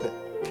were clapping.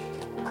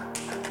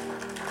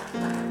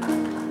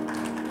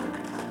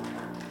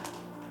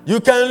 You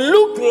can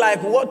look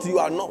like what you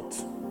are not.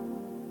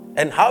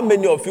 And how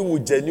many of you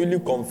would genuinely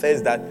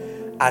confess that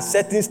at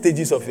certain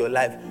stages of your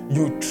life,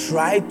 you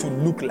try to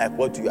look like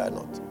what you are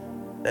not?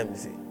 Let me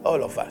see.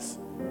 All of us.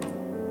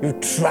 You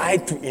try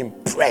to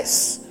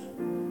impress.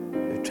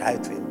 You try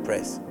to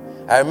impress.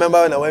 I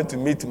remember when I went to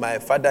meet my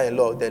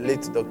father-in-law, the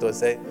late doctor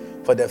said,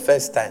 for the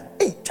first time,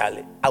 hey,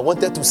 Charlie, I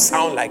wanted to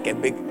sound like a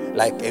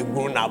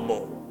grown-up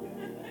boy.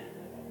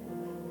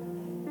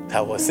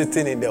 I was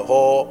sitting in the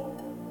hall,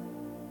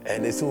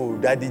 and they said, oh,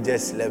 daddy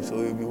just slept,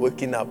 so he'll be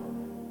waking up,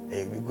 and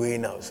he'll be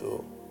going out.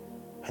 So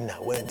when I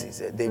went, he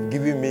said, they've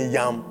given me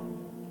yam.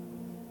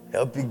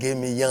 LP gave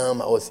me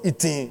yam. I was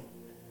eating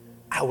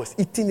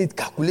it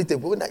calculated.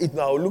 But when I eat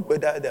now, I'll look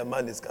whether the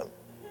man is coming.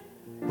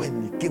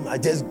 When he came, I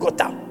just got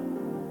up.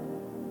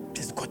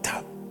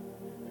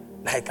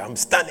 Like I'm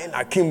standing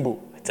akimbo,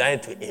 trying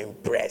to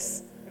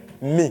impress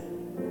me.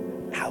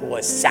 I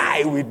was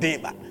shy with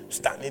him,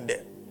 standing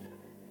there.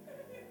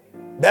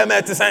 Them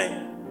to say,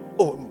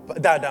 oh,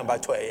 that I'm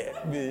about to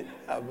me.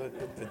 I'm going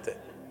to pretend.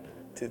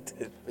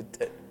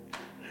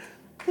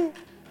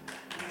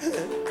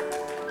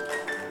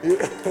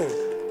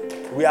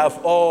 We have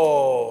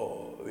all.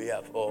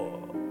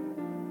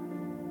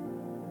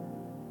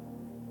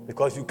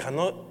 Because you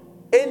cannot,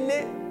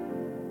 any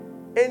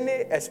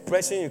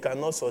expression you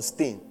cannot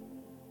sustain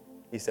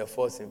is a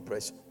false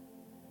impression.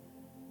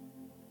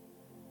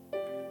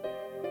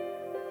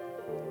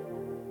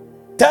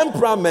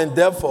 Temperament,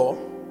 therefore,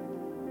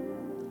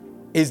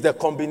 is the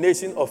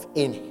combination of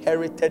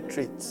inherited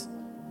traits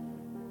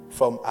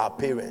from our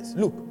parents.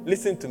 Look,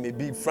 listen to me.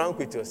 Be frank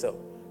with yourself.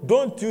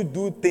 Don't you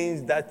do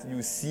things that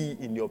you see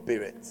in your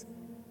parents.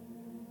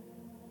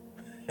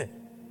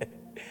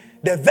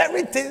 The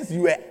very things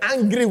you were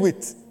angry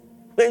with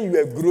when you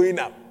were growing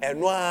up.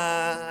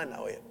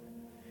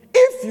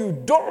 If you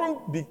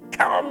don't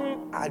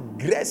become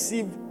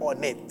aggressive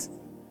on it,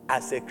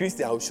 as a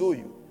Christian, I'll show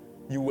you,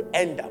 you will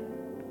end up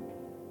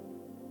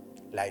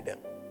like them.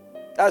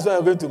 That's why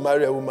I'm going to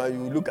marry a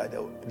woman, you look at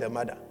the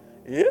mother.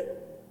 Yeah?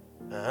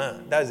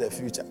 That's the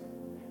future.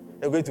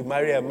 You're going to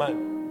marry a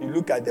man, you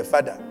look at the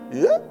father.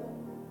 Yeah?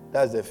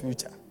 That's the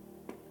future.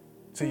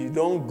 So you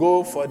don't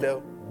go for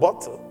the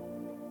bottle,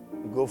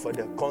 you go for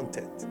the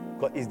content.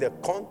 Because it's the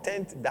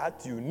content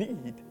that you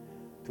need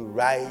to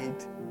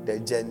ride the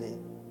journey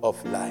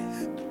of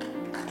life.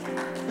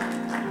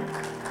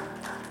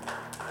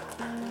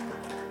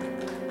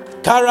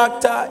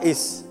 Character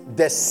is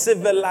the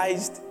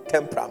civilized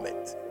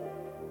temperament.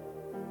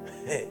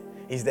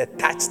 It's the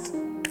touched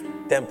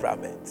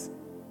temperament.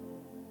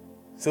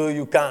 So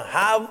you can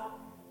have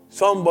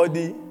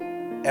somebody,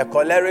 a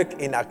choleric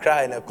in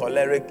Accra and a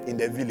choleric in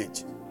the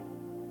village.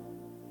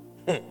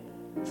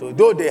 So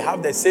though they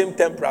have the same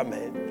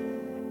temperament,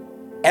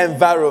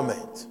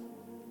 environment,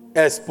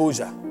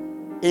 exposure,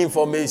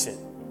 information,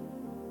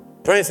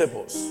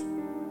 principles,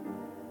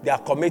 their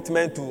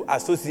commitment to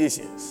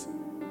associations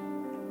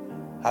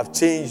have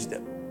changed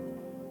them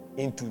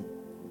into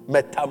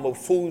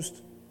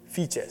metamorphosed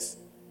features.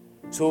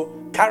 So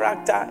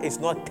character is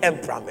not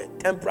temperament.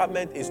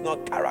 Temperament is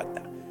not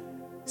character.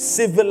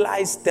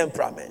 Civilized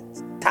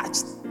temperament,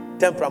 touched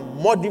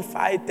temperament,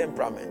 modified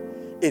temperament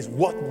is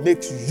what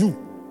makes you.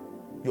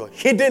 Your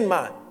hidden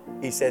man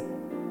is a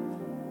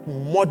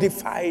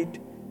modified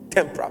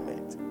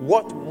temperament.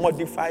 What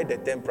modified the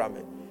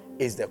temperament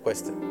is the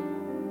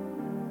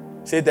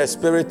question. Say the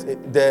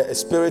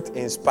spirit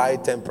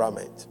inspired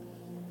temperament.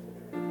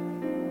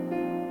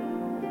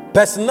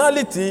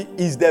 Personality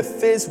is the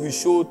face we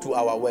show to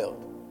our world.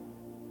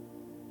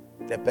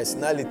 The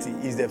personality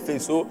is the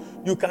face. So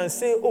you can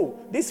say, oh,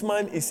 this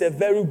man is a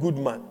very good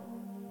man.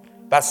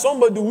 But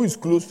somebody who is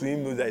close to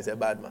him knows that he's a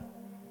bad man.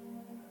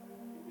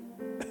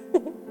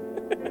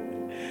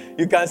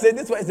 You can say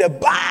this one is a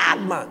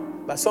bad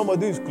man. But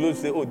somebody who is close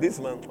say, oh, this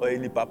man, or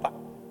Eli Papa.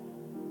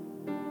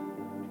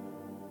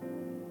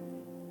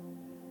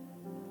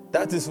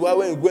 That is why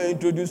when you go and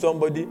introduce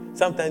somebody,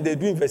 sometimes they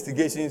do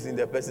investigations in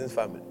the person's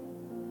family.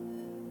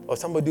 Or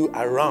somebody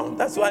around.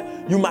 That's why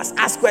you must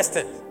ask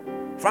questions.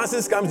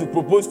 Francis comes to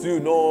propose to you,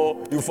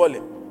 no, you fall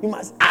in. You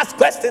must ask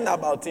questions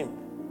about him.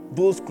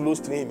 Those close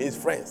to him, his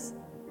friends.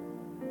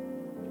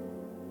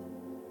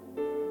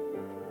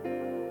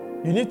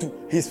 You need to,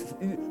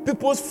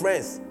 people's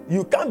friends,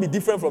 you can't be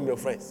different from your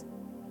friends.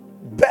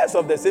 Birds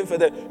of the same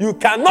feather. You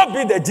cannot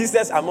be the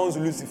Jesus amongst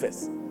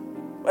Lucifers.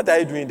 What are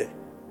you doing there?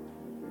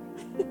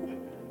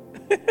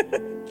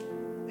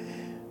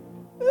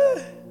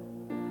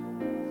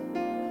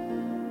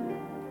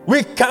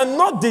 We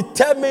cannot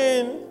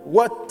determine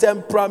what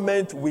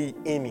temperament we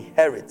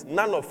inherit.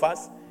 None of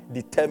us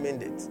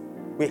determined it.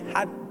 We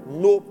had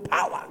no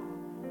power.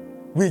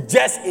 We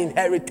just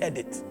inherited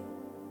it.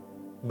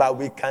 But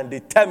we can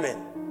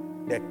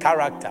determine the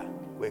character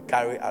we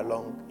carry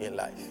along in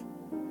life.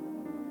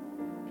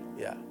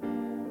 Yeah.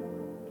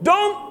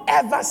 Don't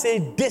ever say,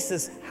 this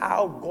is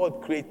how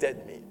God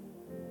created me.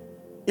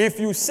 If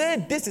you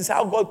say this is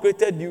how God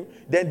created you,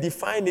 then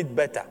define it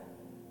better.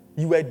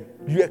 You were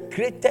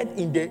created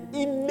in the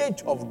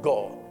image of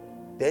God.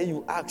 Then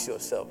you ask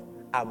yourself,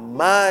 am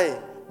I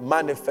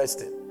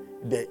manifesting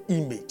the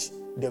image,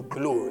 the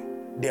glory,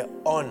 the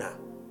honor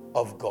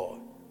of God?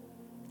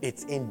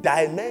 It's in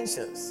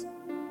dimensions.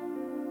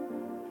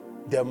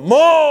 The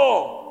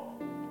more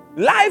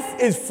life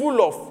is full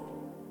of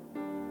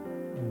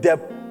the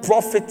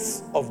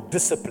profits of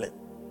discipline.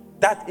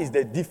 That is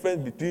the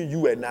difference between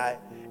you and I,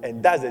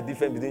 and that's the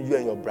difference between you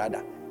and your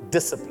brother.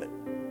 Discipline.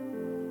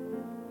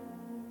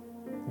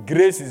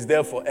 Grace is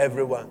there for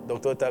everyone,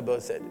 Dr. Tabel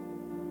said.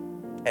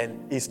 And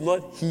it's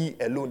not he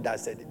alone that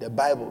said it. The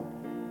Bible,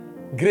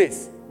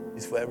 grace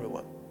is for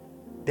everyone.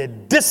 The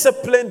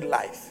disciplined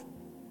life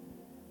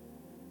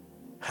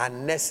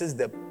harnesses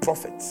the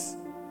profits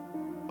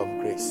of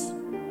grace.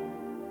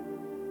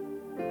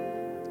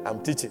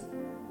 I'm teaching.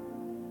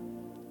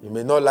 You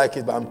may not like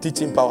it, but I'm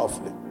teaching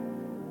powerfully.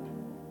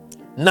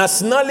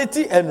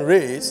 Nationality and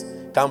race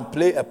can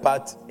play a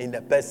part in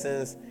the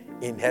person's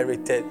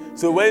inherited.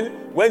 So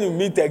when you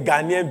meet a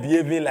Ghanaian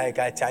behaving like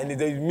a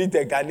Chinese, you meet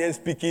a Ghanaian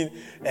speaking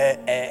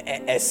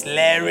a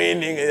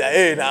slurring,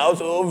 hey, now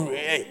also,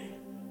 hey.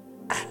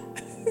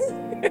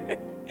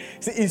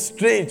 See, it's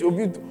strange.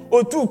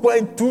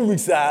 2.2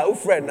 weeks,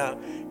 friend now.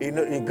 You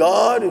know,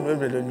 God,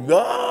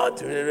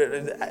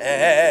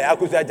 I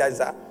could say,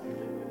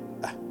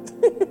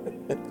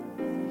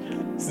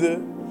 so,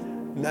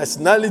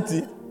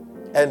 nationality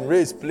and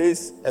race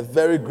plays a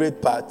very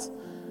great part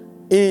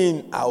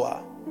in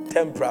our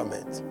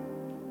temperament.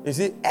 You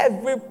see,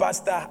 every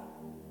pastor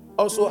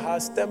also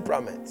has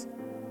temperament,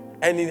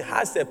 and it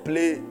has a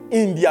play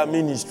in their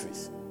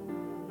ministries.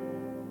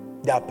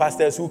 There are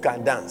pastors who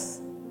can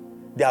dance.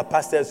 There are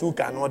pastors who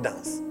cannot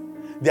dance.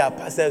 There are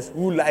pastors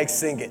who like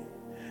singing.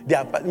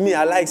 Me,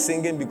 I like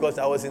singing because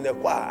I was in the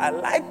choir. I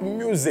like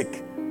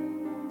music.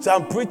 So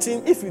I'm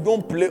preaching. If you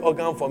don't play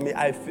organ for me,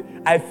 I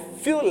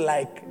feel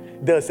like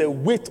there's a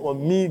weight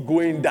on me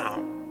going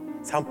down.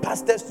 Some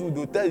pastors too,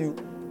 they'll tell you,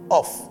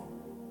 off.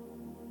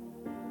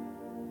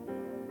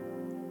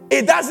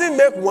 It doesn't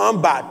make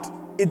one bad.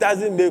 It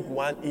doesn't make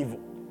one evil.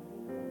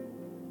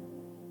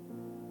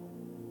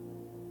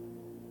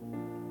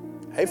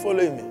 Are you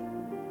following me?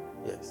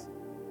 Yes.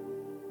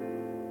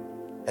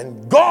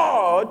 And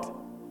God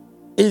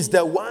is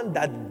the one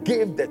that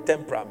gave the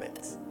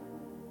temperament.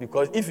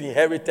 Because if you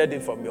inherited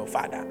it from your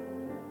father,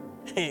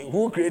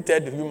 who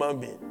created the human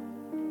being?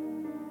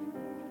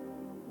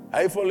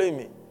 Are you following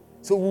me?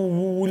 So we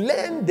will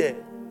learn the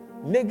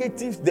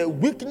negatives, the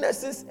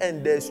weaknesses,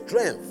 and the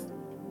strength.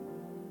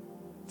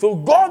 So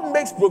God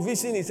makes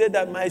provision. He said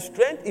that my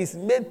strength is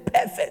made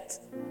perfect.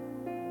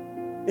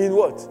 In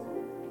what?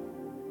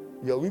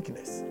 Your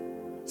weakness.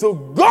 So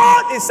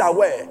God is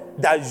aware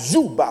that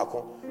you,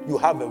 Bako, you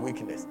have a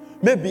weakness.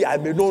 Maybe I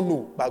may not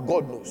know, but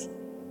God knows.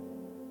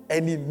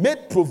 And He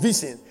made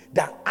provision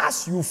that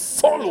as you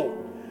follow,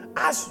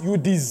 as you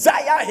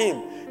desire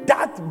Him,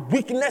 that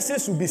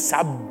weaknesses will be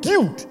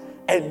subdued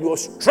and your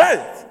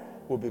strength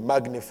will be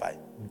magnified.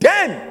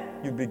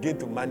 Then you begin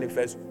to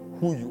manifest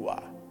who you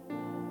are.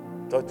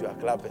 Thought you are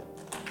clapping.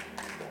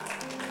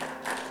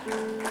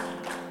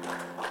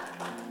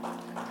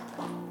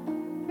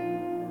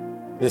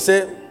 They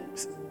say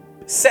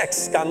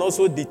sex can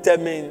also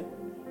determine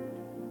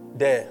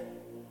the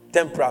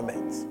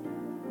temperament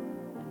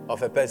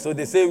of a person. So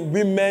they say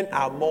women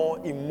are more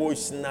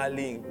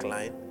emotionally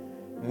inclined.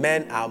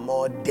 Men are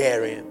more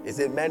daring. They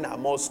say men are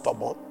more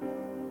stubborn,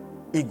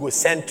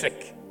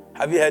 egocentric.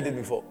 Have you heard it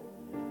before?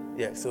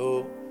 Yeah,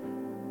 so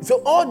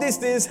all these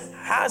things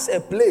have a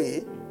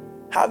play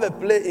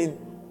in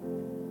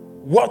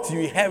what you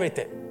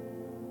inherited.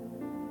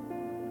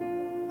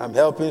 I'm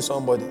helping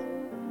somebody.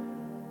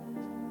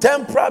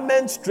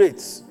 Temperament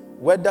traits,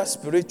 whether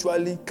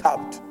spiritually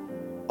capped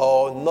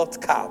or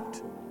not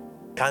capped,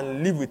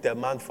 can live with a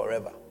man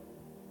forever.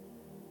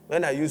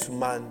 When I use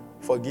man,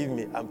 forgive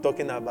me, I'm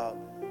talking about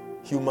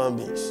human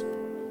beings.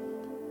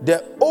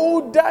 The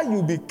older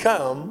you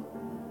become,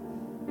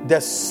 the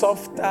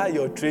softer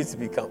your traits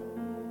become.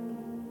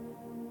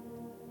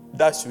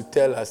 That should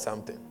tell us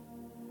something.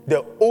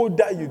 The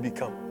older you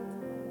become.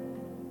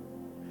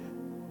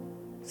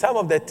 Some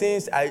of the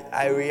things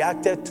I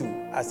reacted to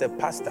as a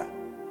pastor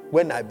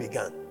when I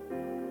began,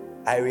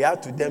 I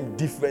react to them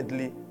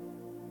differently,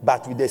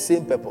 but with the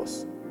same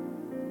purpose.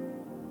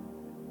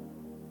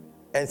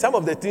 And some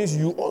of the things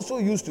you also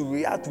used to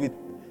react with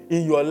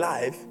in your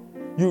life,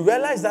 you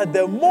realize that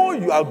the more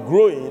you are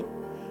growing,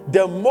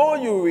 the more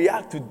you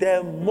react to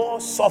them more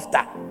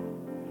softer.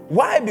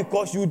 Why?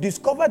 Because you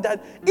discover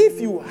that if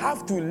you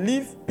have to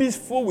live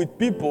peaceful with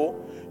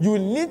people, you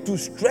need to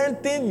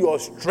strengthen your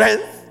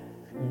strength,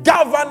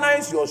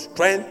 galvanize your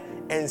strength,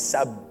 and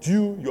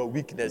subdue your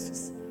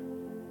weaknesses.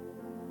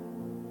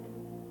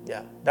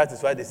 Yeah, that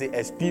is why they say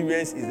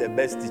experience is the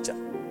best teacher.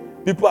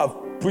 People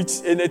have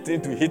preached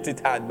anything to hit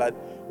it hard, but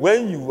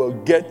when you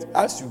will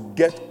as you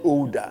get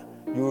older,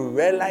 you will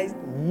realize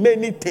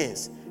many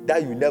things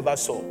that you never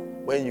saw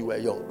when you were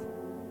young.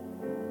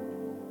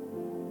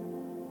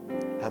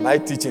 Am I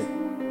teaching?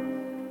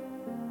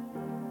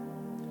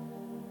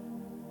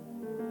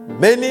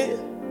 Many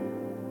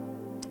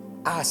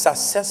are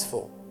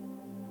successful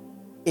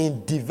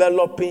in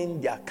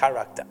developing their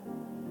character,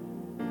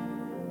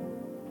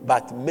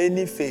 but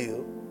many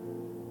fail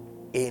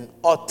in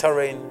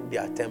altering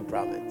their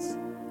temperaments.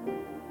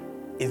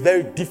 It's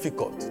very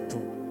difficult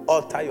to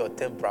alter your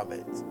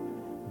temperament,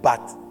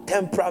 but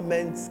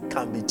temperaments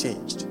can be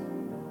changed,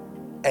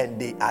 and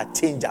they are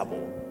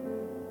changeable.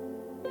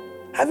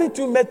 Haven't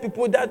you met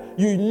people that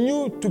you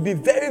knew to be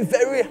very,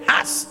 very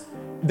harsh?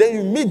 Then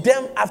you meet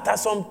them after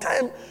some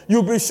time,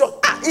 you'll be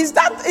shocked. Is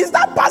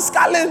that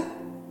Pascaline?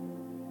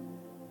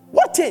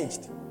 What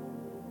changed?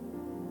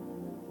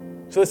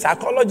 So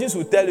psychologists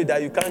will tell you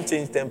that you can't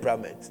change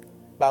temperament.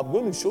 But I'm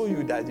going to show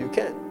you that you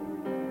can.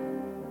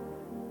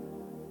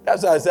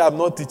 That's why I say I'm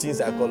not teaching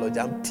psychology.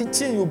 I'm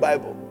teaching you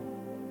Bible.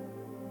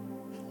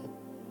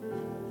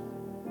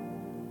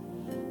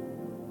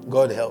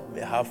 God help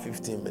me. I have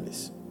 15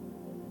 minutes.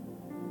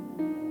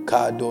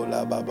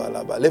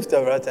 Lift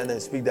your right hand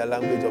and speak the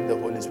language of the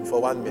Holy Spirit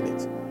for 1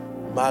 minute.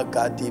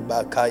 Makati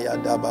bakaya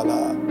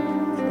dabala.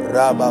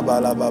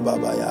 Rababala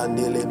babaya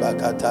andele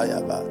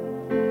bakataya ba.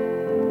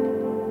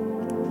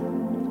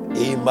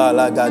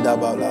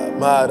 Imalagadabala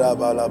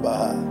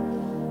marabalabaha.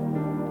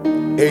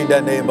 In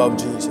the name of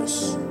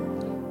Jesus.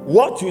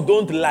 What you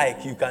don't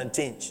like, you can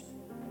change.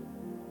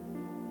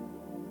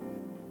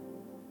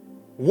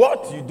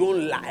 What you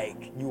don't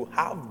like, you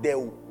have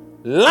the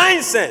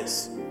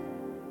license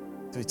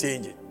to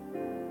change it.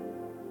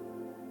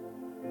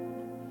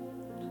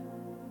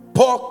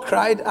 Paul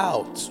cried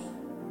out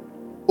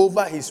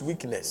over his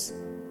weakness,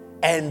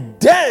 and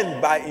then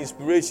by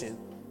inspiration,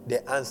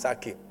 the answer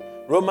came.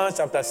 Romans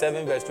chapter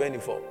 7 verse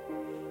 24.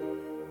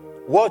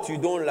 What you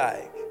don't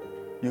like,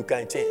 you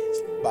can change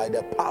by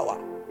the power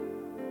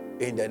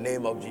in the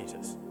name of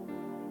Jesus.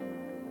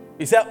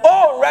 He said,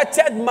 "Oh,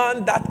 wretched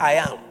man that I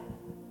am,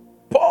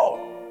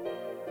 Paul,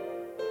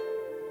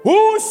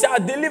 who shall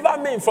deliver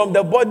me from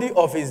the body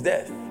of his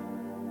death?"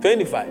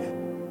 25.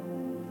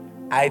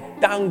 I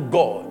thank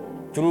God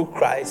through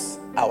Christ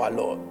our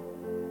Lord.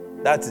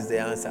 That is the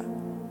answer.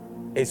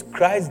 It's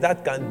Christ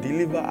that can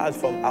deliver us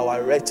from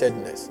our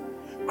wretchedness.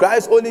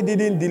 Christ only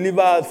didn't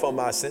deliver us from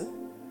our sin,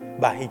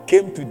 but he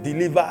came to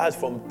deliver us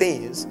from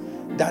things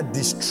that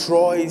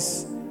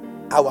destroys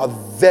our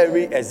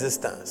very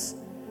existence.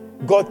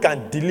 God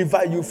can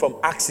deliver you from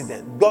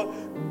accident.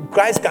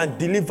 Christ can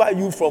deliver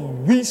you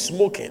from weed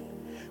smoking.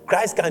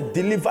 Christ can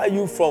deliver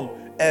you from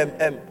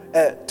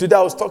today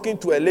I was talking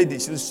to a lady.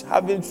 She was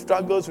having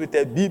struggles with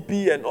her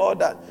BP and all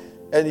that.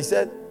 And he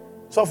said,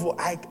 "So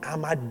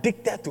I'm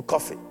addicted to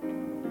coffee.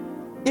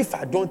 If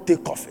I don't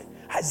take coffee,"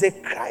 I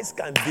said, Christ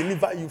can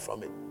deliver you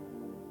from it.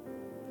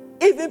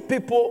 Even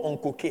people on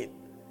cocaine,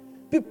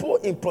 people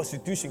in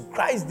prostitution,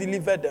 Christ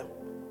delivered them.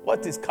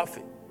 What is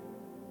coffee?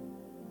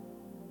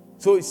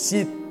 So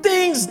she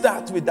thinks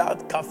that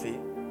without coffee,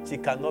 she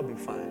cannot be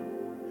fine.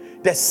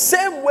 The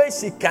same way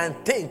she can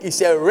think is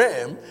a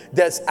realm,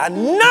 there's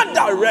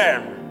another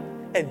realm.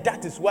 And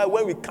that is why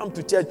when we come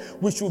to church,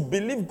 we should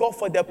believe God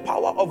for the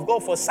power of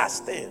God for such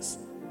things.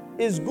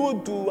 It's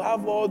good to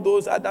have all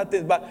those other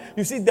things, but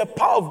you see, the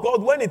power of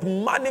God, when it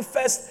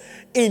manifests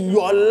in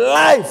your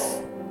life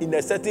in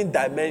a certain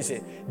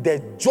dimension, the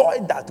joy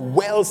that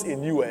wells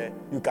in you,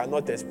 you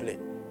cannot explain.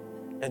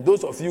 And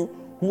those of you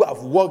who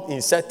have worked in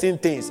certain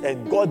things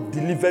and God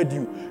delivered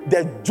you,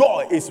 the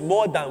joy is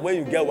more than when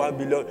you get 1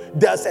 billion.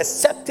 There's a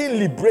certain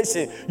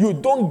liberation you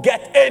don't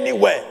get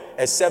anywhere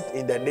except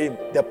in the name,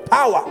 the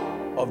power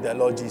of the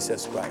Lord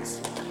Jesus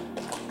Christ.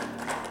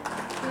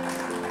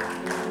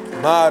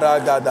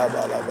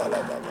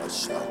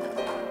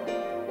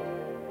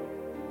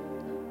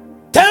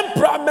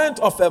 Temperament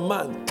of a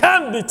man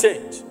can be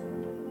changed.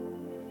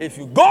 If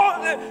you go,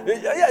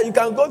 you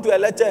can go to a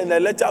lecture and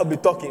the lecture will be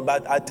talking,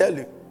 but I tell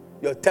you,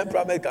 your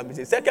temperament can be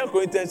changed. 2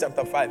 Corinthians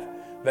chapter 5,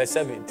 verse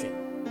 17.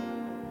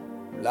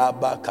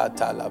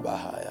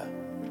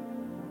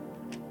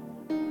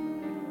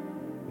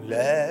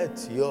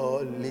 Let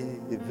your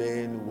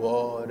living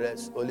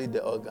waters, only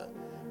the organ,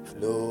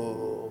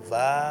 flow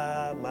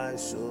over my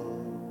soul.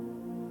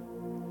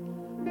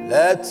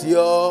 Let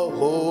your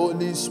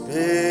Holy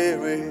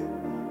Spirit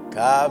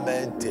come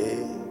and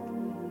take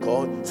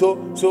control.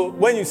 So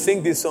when you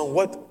sing this song,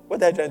 what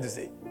are you trying to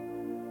say?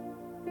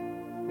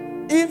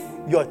 If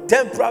your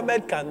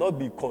temperament cannot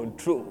be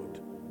controlled,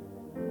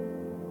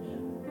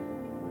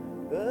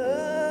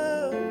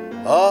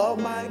 all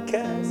my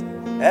cares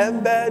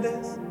and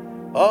burdens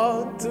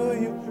unto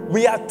you.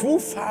 We are too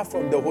far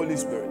from the Holy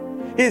Spirit.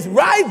 He's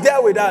right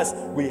there with us.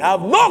 We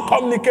have no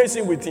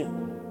communication with him.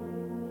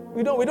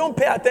 We don't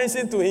pay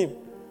attention to him.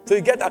 So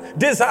you get that.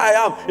 This is how I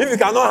am. If you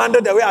cannot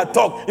handle the way I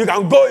talk, you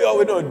can go your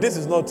way. No, this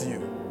is not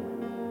you.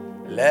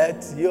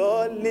 Let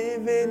your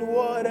living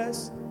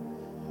waters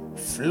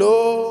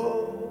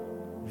flow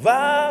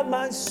over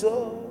my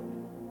soul.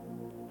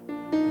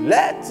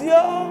 Let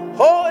your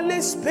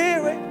Holy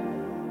Spirit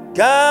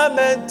come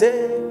and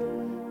take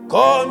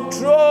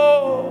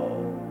control.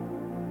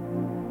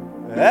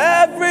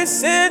 Every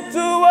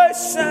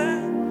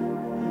situation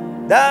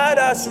that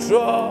has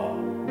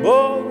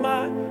troubled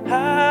my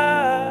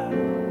heart,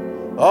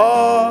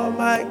 all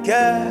my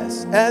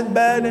cares and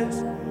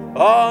burdens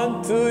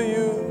unto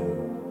you.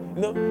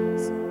 You know,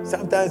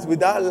 sometimes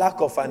without lack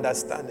of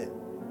understanding,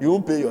 you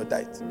won't pay your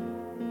tithe.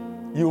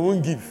 You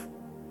won't give.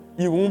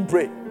 You won't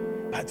pray.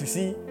 But you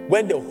see,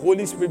 when the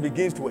Holy Spirit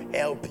begins to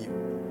help you,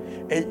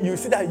 and you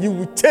see that you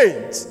will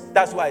change.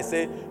 That's why I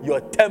say your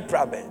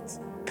temperament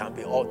can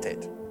be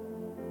altered.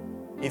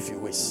 If you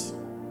wish.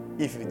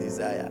 If you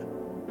desire.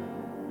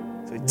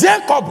 So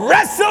Jacob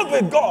wrestled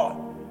with God.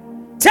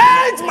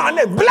 Change my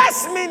name.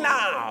 Bless me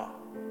now.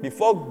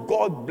 Before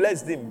God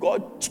blessed him,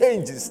 God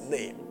changed his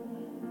name.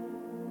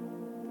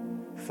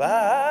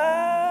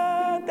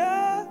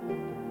 Father,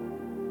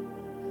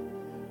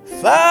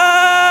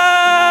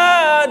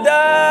 Father,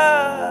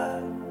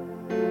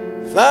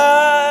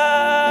 Father.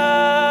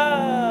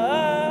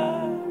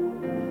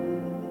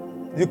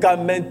 You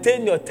can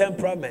maintain your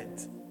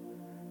temperament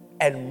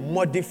and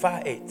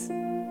modify it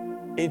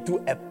into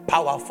a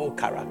powerful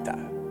character.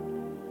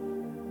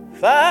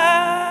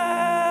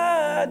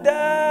 Father,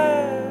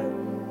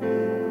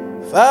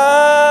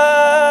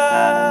 Father.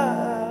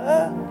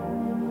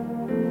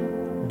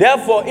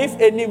 Therefore, if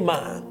any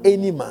man,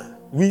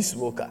 weed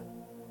smoker,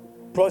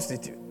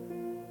 prostitute,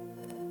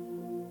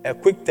 a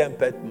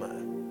quick-tempered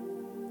man,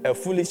 a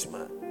foolish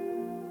man,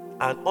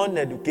 an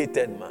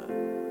uneducated man,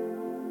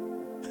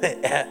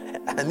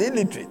 an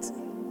illiterate,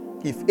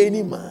 if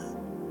any man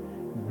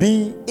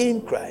be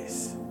in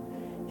Christ,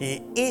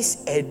 he is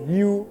a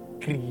new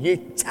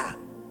creature.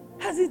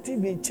 Hasn't he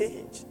been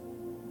changed?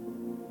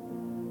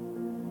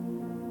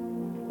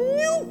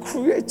 New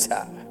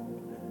creature.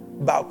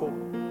 Bako.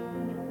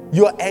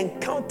 Your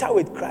encounter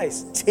with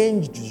Christ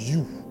changed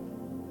you.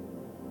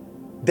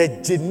 The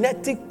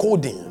genetic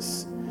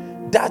codings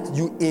that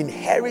you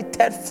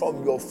inherited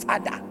from your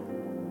father,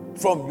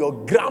 from your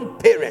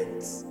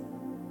grandparents,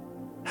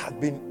 have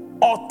been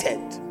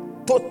altered,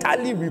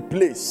 totally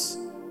replaced.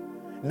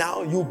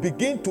 Now you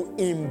begin to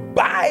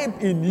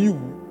imbibe in you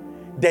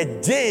the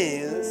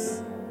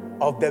genes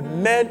of the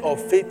men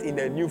of faith in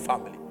a new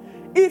family.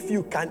 If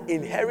you can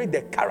inherit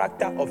the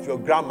character of your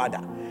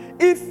grandmother,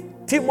 if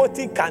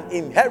Timothy can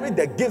inherit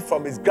the gift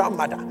from his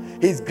grandmother,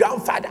 his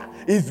grandfather,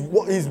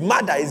 his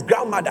mother, his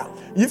grandmother.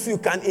 If you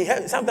can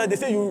inherit, sometimes they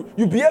say you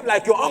behave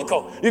like your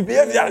uncle. You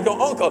behave like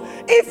your uncle.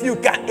 If you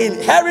can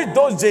inherit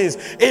those genes,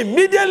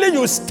 immediately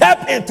you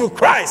step into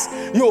Christ.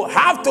 You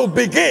have to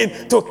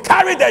begin to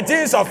carry the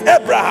genes of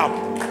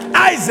Abraham,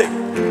 Isaac,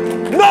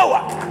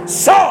 Noah,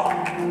 Saul,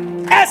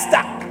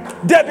 Esther.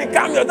 They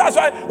become yours. That's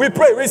why we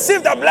pray.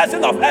 Receive the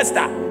blessing of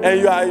Esther.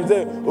 And you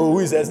say, oh, who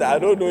is Esther? I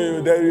don't know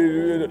you.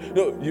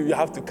 No, you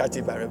have to catch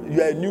it by revelation.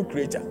 You are a new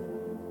creature.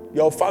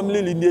 Your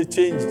family lineage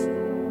changed.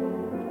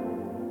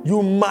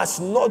 You must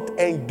not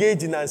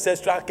engage in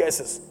ancestral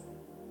curses.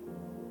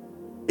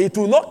 It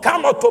will not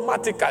come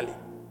automatically.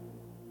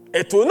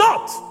 It will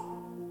not.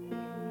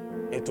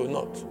 It will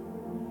not.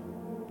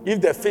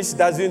 If the fish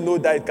doesn't know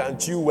that it can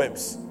chew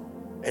worms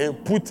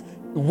and put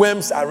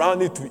worms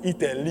around it to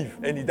eat and live,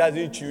 and it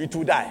doesn't chew, it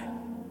will die.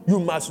 You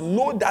must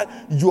know that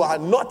you are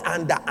not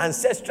under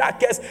ancestral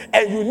curse,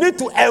 and you need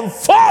to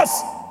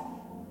enforce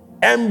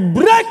and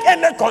break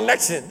any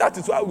connection. That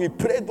is why we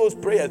pray those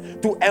prayers,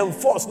 to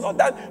enforce. Not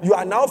that you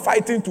are now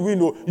fighting to win.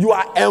 No, you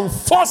are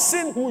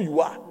enforcing who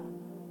you are.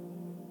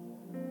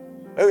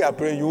 When we are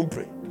praying, you won't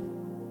pray.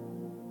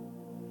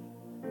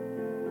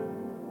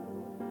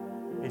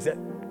 He said,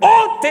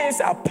 all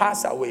things are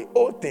passed away.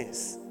 All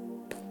things.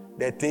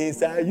 The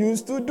things I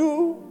used to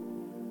do,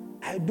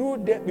 I do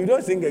them. We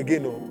don't sing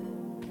again, no.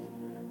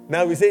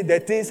 Now we say, the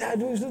things I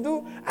used to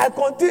do, I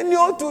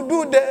continue to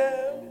do them.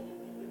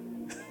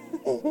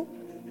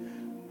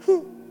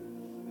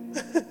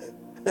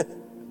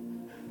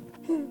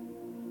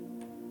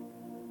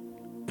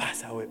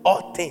 Pass away.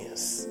 All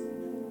things,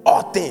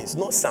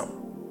 not some.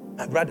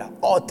 My brother,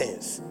 all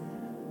things,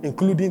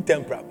 including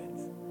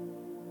temperament.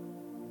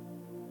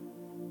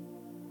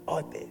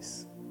 All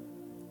things.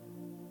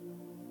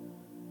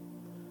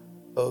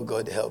 Oh,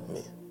 God, help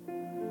me.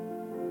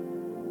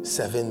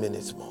 7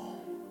 minutes more.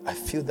 I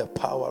feel the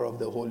power of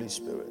the Holy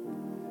Spirit.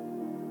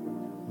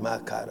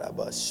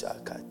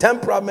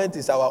 Temperament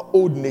is our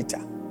old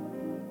nature,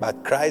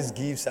 but Christ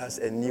gives us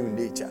a new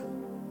nature.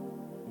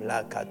 We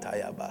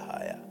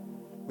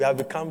have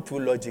become too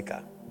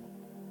logical,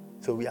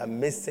 so we are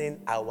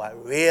missing our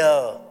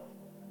real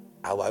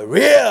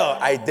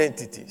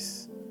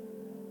identities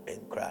in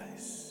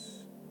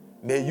Christ.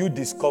 May you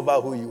discover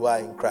who you are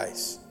in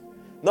Christ.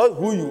 Not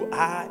who you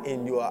are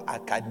in your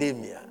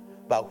academia,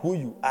 but who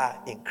you are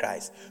in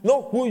Christ.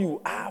 Not who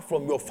you are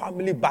from your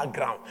family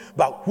background,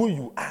 but who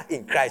you are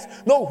in Christ.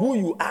 Not who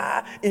you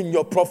are in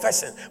your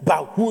profession,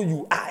 but who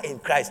you are in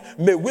Christ.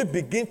 May we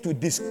begin to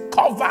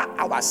discover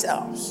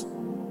ourselves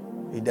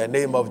in the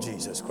name of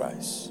Jesus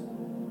Christ.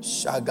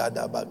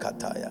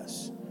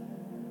 Shagadabakatayas.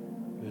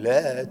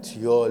 Let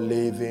your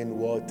living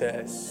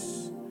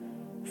waters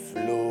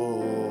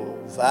flow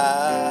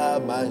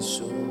over my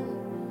soul.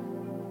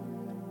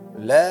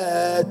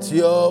 Let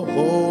your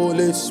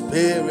Holy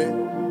Spirit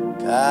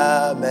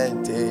come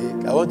and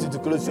take. I want you to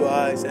close your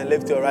eyes and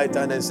lift your right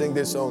hand and sing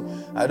this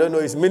song. I don't know,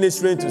 it's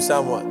ministering to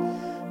someone.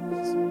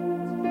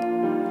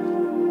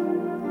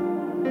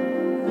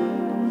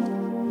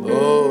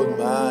 Hold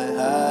my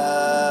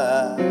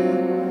hand,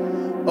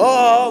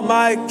 all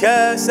my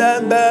cares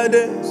and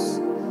burdens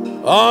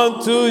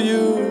unto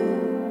you.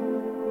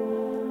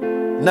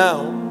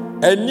 Now,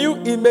 a new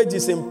image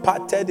is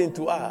imparted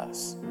into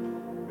us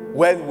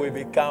when we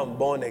become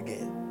born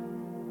again.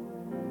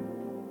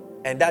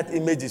 And that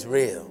image is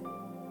real.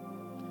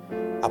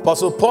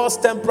 Apostle Paul's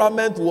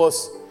temperament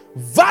was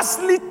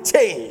vastly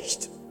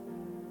changed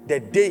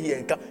the day he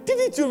encountered.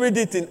 Didn't you read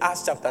it in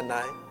Acts chapter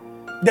 9?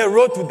 The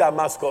road to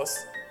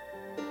Damascus.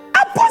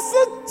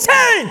 Apostle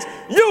changed.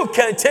 You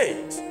can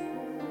change.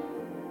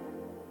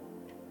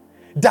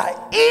 The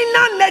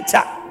inner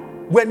nature,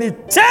 when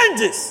it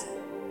changes,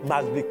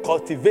 must be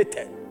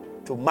cultivated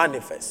to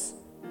manifest.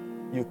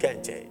 You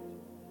can change.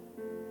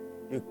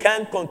 You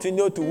can't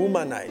continue to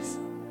womanize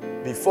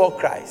before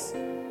Christ,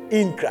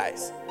 in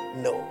Christ.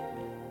 No.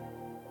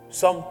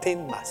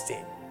 Something must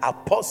change.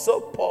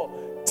 Apostle Paul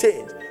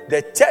changed.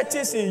 The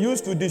churches he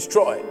used to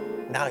destroy,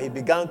 now he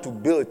began to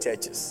build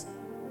churches.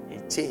 He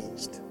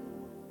changed.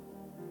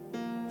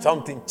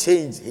 Something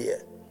changed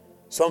here.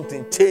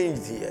 Something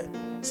changed here.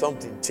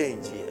 Something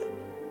changed here.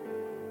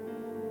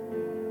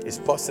 It's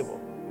possible.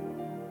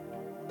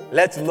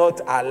 Let's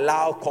not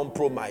allow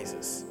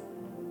compromises.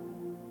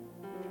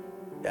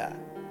 Yeah.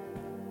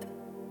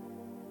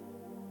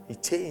 He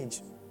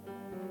changed.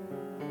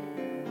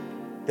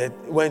 That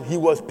when he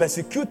was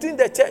persecuting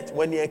the church,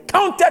 when he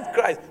encountered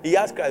Christ, he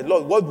asked Christ,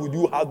 Lord, what would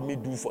you have me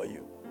do for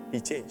you? He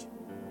changed.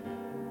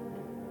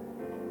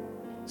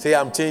 Say,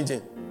 I'm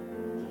changing.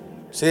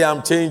 Say,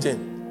 I'm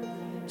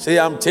changing. Say,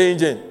 I'm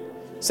changing.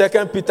 2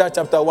 Peter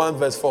chapter 1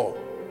 verse 4.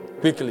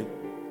 Quickly.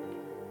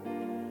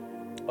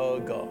 Oh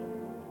God.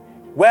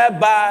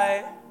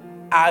 Whereby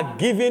are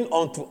given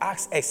unto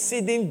us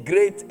exceeding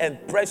great and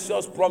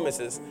precious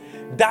promises,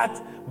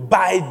 that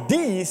by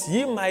these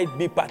ye might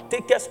be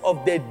partakers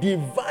of the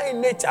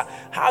divine nature,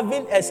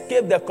 having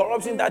escaped the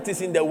corruption that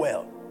is in the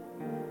world.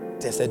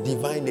 There's a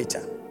divine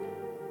nature.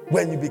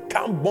 When you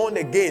become born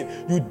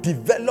again, you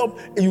develop,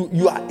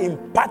 you are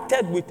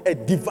impacted with a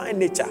divine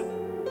nature.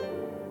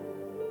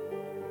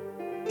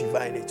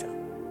 Divine nature.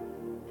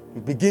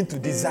 You begin to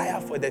desire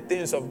for the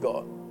things of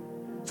God.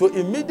 So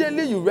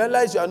immediately you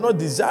realize you are not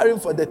desiring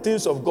for the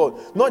things of God,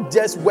 not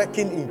just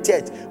working in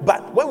church,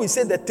 but when we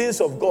say the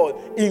things of God,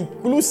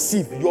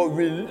 inclusive your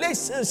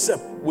relationship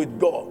with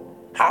God.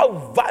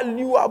 How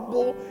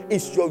valuable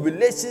is your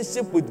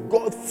relationship with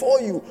God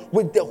for you,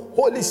 with the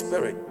Holy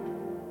Spirit?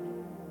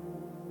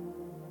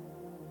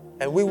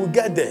 And we will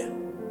get there.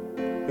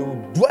 We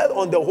will dwell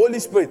on the Holy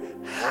Spirit,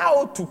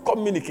 how to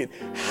communicate,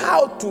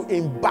 how to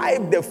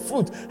imbibe the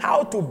fruit,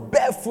 how to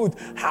bear fruit,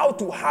 how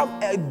to have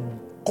a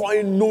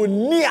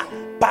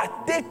koinonia,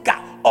 partaker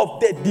of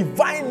the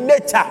divine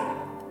nature.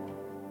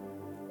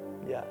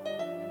 Yeah,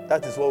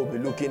 that is what we'll be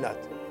looking at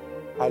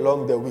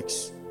along the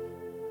weeks.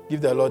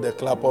 Give the Lord a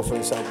clap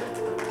offering something.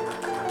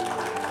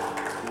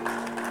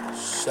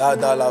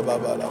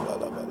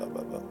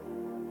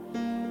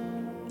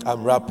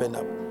 I'm wrapping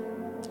up.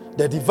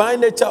 The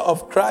divine nature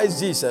of Christ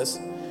Jesus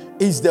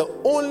is the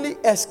only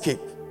escape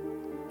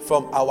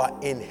from our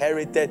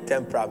inherited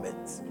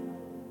temperament.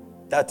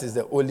 That is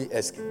the only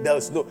escape.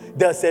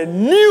 There's a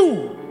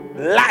new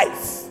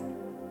life.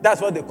 That's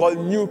what they call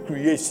new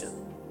creation.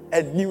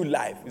 A new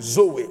life.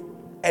 Zoe.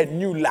 A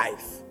new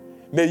life.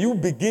 May you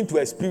begin to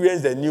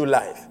experience the new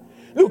life.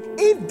 Look,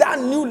 if that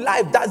new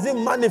life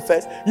doesn't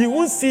manifest, you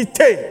won't see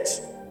change.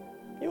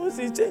 You won't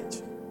see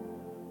change.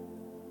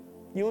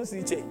 You won't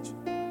see change.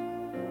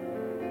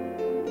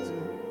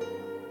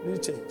 You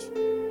change.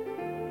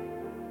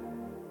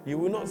 You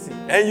will not see.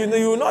 And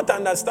you will not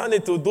understand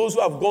it till those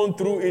who have gone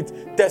through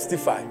it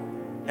testify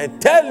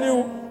and tell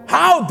you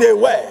how they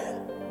were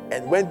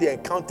and when they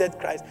encountered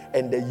Christ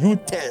and the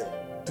U-turn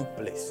took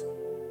place.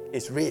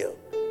 It's real.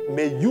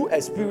 May you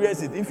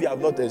experience it if you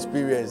have not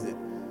experienced it.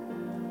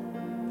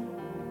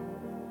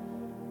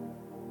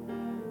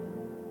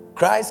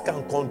 Christ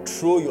can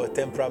control your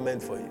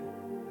temperament for you.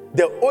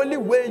 The only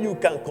way you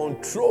can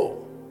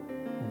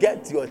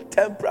get your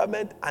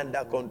temperament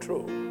under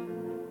control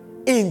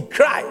in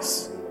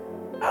Christ.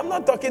 I'm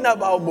not talking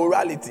about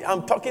morality.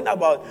 I'm talking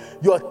about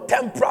your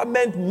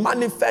temperament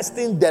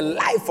manifesting the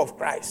life of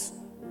Christ.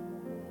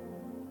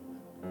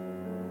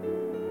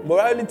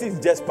 Morality is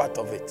just part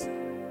of it.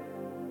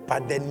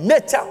 But the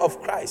nature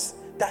of Christ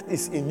that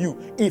is in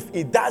you, if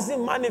it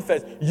doesn't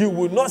manifest, you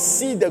will not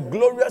see the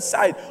glorious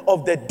side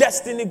of the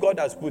destiny God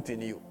has put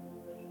in you.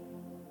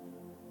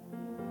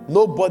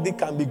 Nobody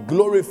can be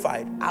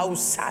glorified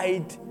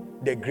outside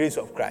the grace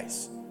of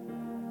Christ.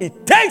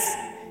 It takes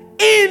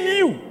in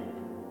you,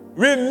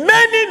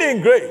 remaining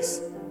in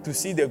grace, to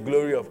see the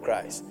glory of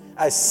Christ.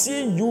 I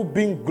see you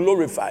being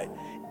glorified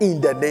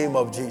in the name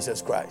of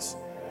Jesus Christ.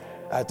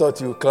 I thought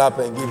you would clap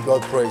and give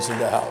God praise in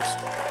the house.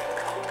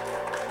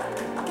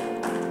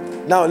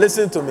 Now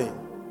listen to me.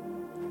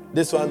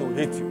 This one will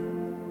hit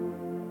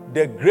you.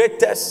 The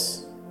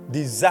greatest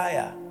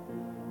desire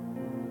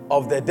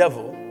of the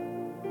devil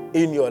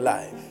in your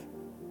life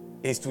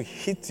is to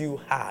hit you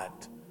hard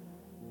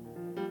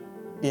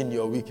in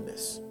your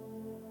weakness.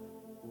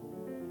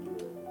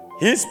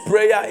 His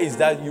prayer is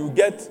that you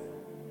get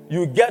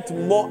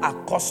more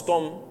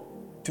accustomed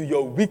to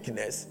your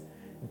weakness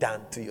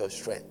than to your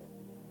strength.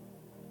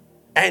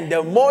 And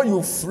the more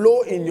you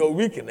flow in your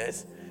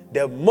weakness,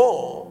 the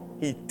more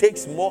he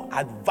takes more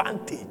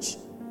advantage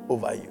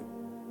over you.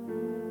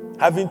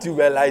 Haven't you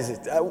realized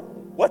it?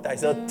 What I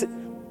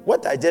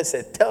just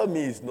said, tell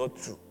me is not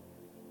true.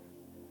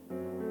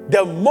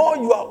 The more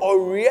you are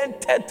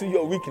oriented to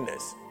your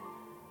weakness,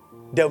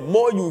 the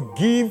more you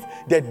give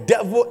the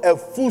devil a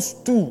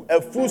footstool,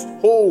 a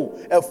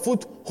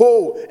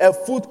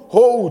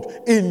foothold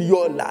in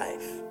your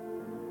life.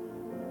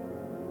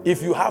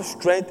 If you have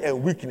strength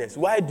and weakness,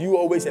 why do you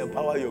always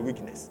empower your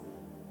weakness?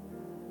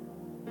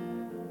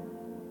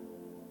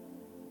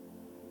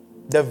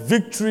 The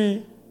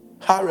victory,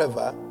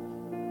 however,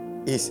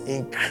 is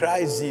in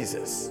Christ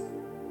Jesus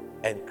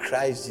and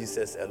Christ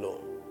Jesus alone.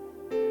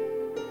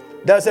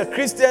 There's a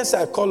Christian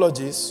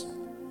psychologist.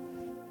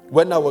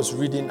 When I was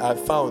reading, I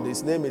found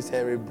his name is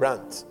Henry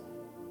Brandt.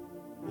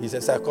 He's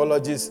a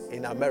psychologist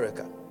in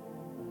America.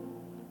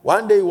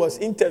 One day he was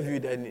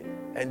interviewed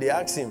and they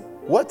asked him,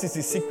 what is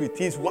his secret?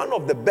 He's one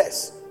of the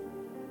best.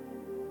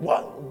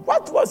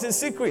 What was his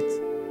secret?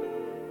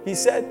 He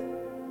said,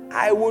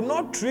 I will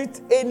not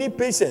treat any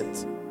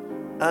patient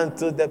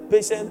until the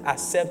patient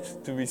accepts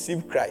to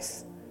receive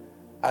Christ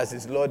as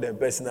his Lord and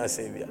personal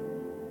Savior.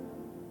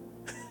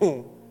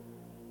 And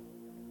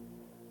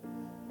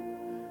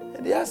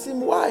they asked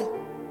him why.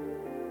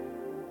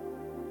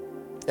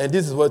 And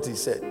this is what he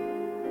said.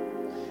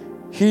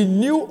 He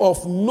knew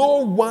of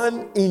no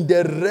one in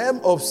the realm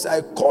of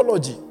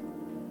psychology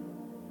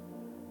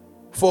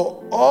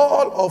for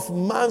all of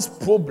man's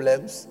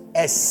problems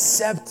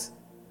except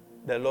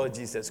the Lord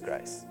Jesus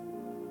Christ.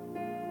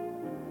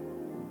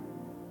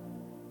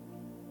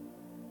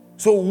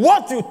 So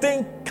what you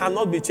think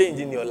cannot be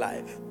changed in your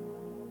life.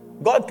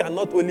 God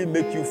cannot only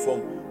move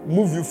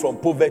you from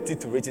poverty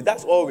to riches.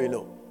 That's all we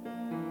know.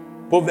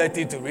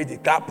 Poverty to riches.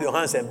 Clap your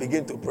hands and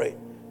begin to pray.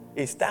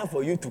 It's time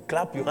for you to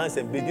clap your hands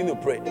and begin to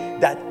pray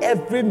that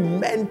every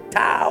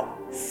mental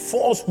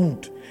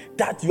falsehood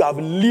that you have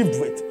lived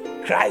with,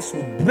 Christ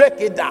will break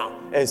it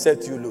down and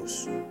set you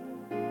loose.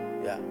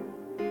 Yeah.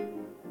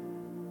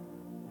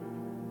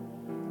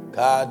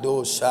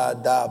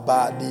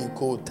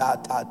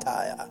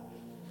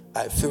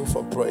 I feel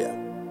for prayer.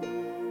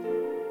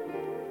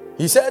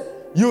 He said,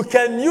 you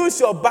can use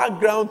your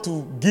background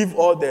to give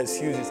all the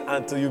excuses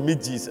until you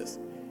meet Jesus.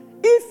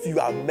 If you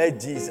have met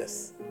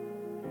Jesus,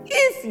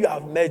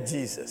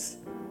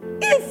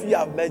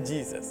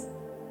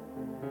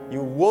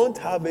 you won't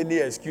have any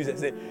excuses.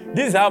 Say,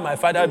 this is how my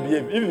father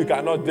behaved. If you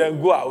cannot,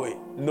 then go away.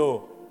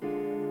 No.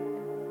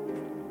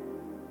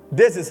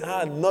 This is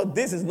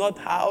not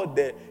how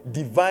the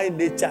divine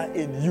nature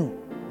in you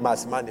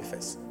must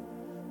manifest.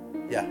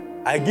 Yeah.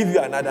 I give you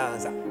another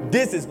answer.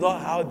 This is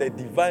not how the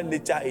divine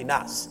nature in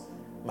us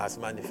must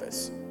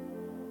manifest.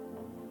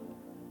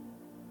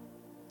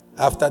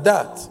 After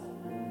that,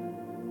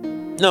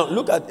 now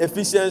look at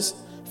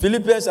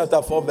Philippians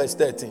chapter 4 verse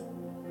 13,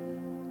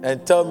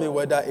 and tell me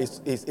whether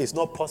it's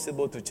not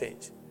possible to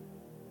change.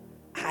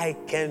 I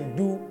can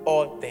do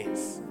all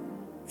things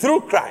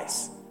through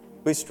Christ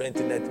which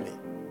strengtheneth me.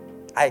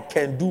 I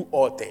can do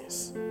all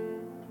things.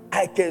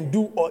 I can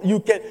do all. You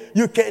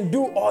can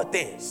do all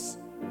things.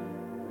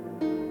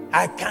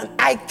 I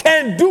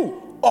can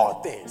do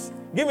all things.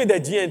 Give me the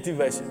GNT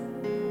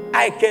version.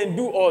 I can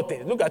do all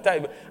things. Look at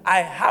that.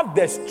 I have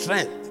the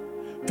strength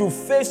to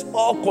face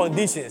all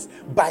conditions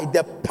by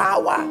the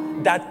power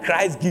that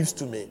Christ gives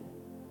to me.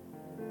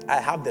 I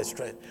have the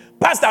strength.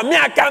 Pastor,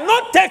 I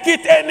cannot take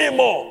it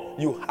anymore.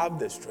 You have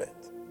the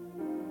strength.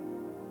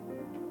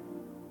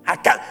 I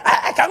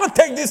cannot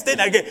take this thing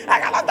again.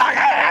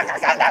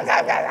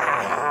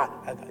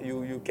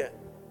 You can.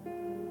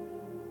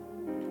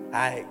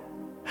 I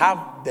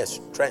have the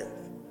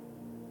strength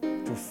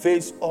to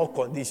face all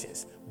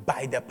conditions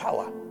by the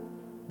power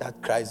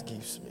that Christ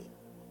gives me.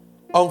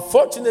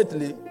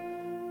 Unfortunately,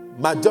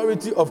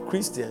 majority of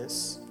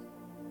Christians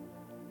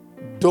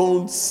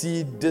don't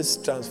see this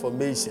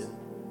transformation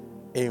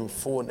in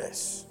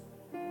fullness.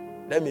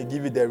 Let me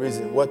give you the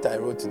reason, what I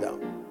wrote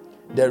down.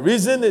 The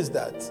reason is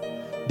that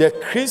the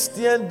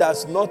Christian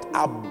does not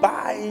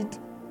abide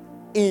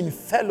in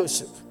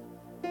fellowship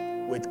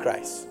with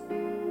Christ.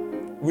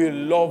 We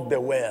love the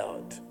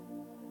world.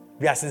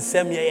 We are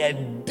sincere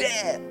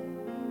there.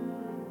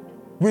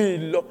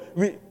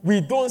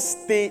 We don't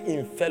stay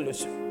in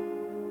fellowship.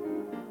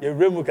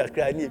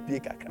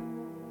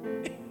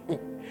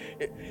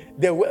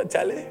 The world,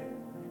 Charlie,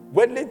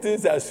 worldly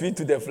things are sweet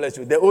to the flesh.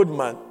 The old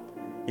man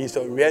is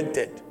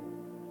oriented.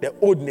 The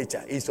old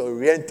nature is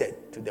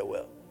oriented to the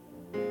world.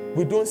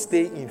 We don't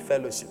stay in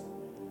fellowship.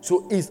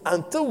 So it's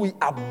until we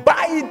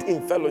abide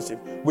in fellowship,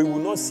 we will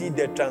not see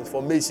the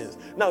transformations.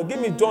 Now, give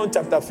me John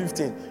chapter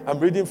 15. I'm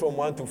reading from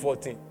 1 to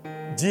 14.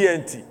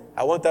 GNT.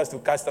 I want us to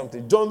catch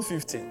something. John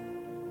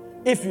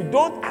 15. If you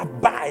don't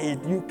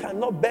abide, you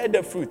cannot bear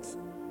the fruit.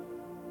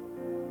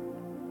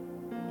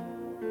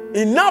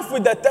 Enough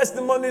with the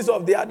testimonies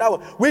of the other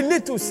one. We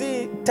need to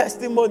see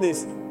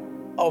testimonies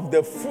of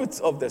the fruits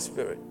of the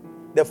Spirit.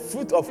 The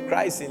fruit of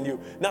Christ in you.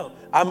 Now,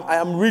 I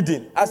am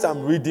reading. As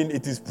I'm reading,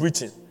 it is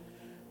preaching.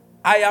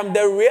 I am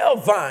the real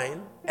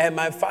vine, and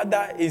my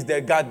Father is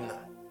the gardener.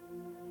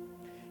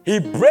 He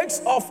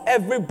breaks off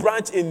every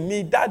branch in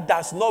me that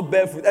does not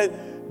bear fruit.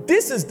 And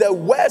this is the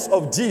words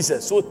of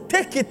Jesus. So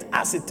take it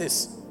as it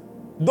is.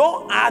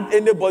 Don't add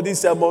anybody's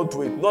sermon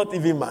to it, not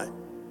even mine.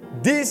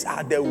 These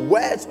are the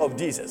words of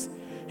Jesus.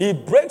 He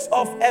breaks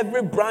off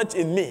every branch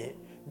in me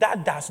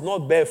that does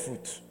not bear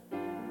fruit.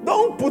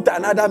 Don't put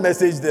another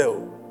message there.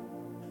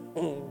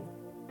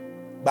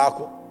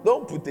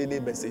 Don't put any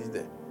message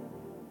there.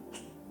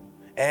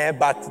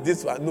 But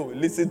this one, no,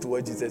 listen to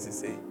what Jesus is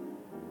saying.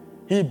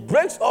 He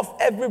breaks off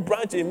every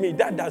branch in me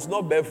that does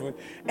not bear fruit,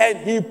 and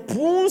he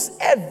prunes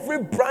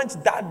every branch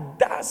that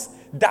does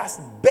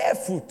bear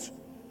fruit.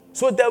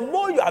 So the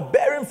more you are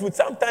bearing fruit,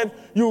 sometimes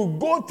you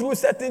go through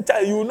certain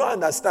challenges, you will not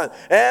understand.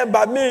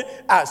 But me,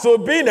 so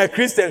being a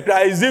Christian,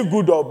 is it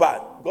good or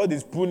bad? God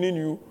is pruning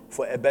you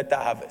for a better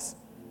harvest.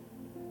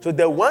 So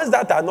the ones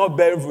that are not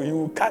bearing fruit, he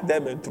will cut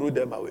them and throw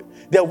them away.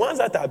 The ones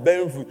that are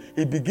bearing fruit,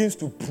 he begins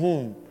to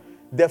prune.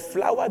 The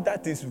flower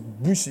that is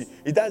bushy,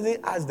 he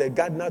doesn't ask the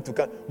gardener to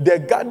come. The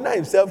gardener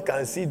himself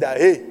can see that,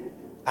 hey,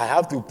 I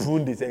have to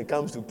prune this, and he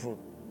comes to prune.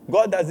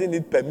 God doesn't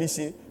need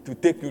permission to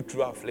take you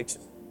through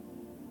affliction.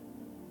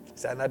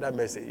 It's another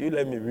message. You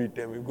let me read,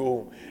 then we go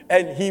home.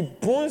 And he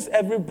prunes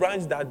every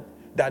branch that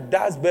that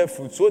does bear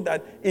fruit, so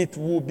that it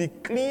will be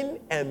clean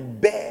and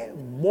bear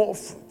more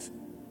fruit.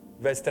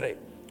 Verse 3.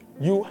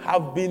 You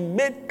have been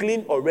made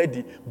clean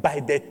already by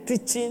the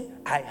teaching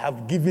I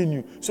have given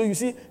you. So you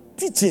see,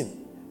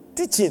 teaching,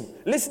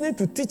 listening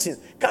to teaching,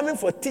 coming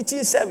for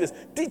teaching service,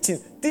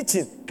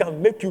 teaching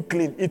can make you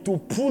clean. It will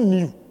prune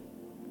you.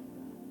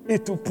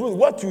 It will prune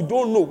what you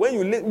don't know.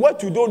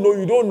 What you don't know,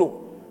 you don't know.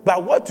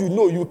 But what you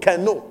know, you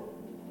can know.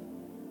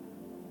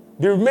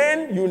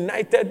 Remain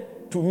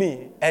united to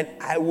me, and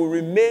I will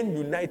remain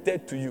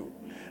united to you.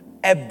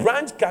 A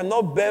branch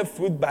cannot bear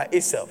fruit by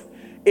itself.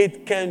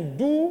 It can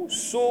do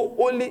so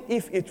only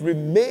if it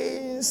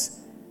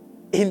remains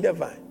in the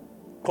vine.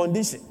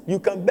 Condition. You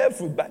can bear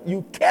fruit, but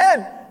you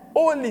can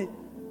only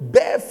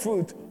bear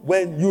fruit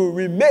when you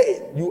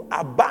remain, you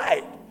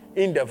abide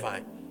in the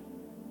vine.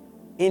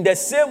 In the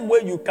same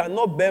way, you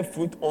cannot bear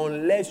fruit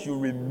unless you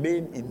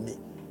remain in me.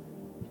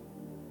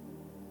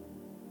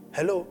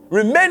 Hello?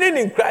 Remaining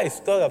in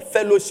Christ, talk of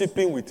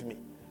fellowshipping with me.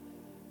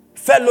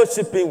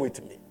 Fellowshipping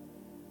with me.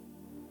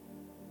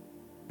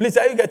 Please,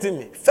 are you getting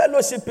me?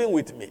 Fellowshipping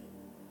with me.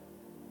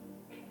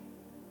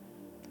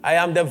 I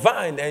am the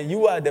vine and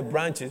you are the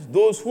branches.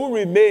 Those who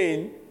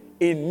remain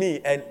in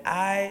me and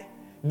I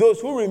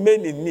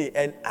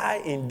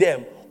in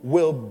them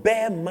will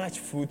bear much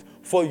fruit,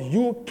 for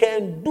you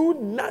can do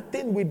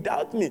nothing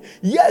without me.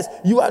 Yes,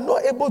 you are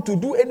not able to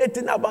do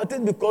anything about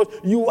it because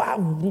you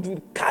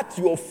have cut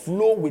your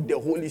flow with the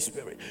Holy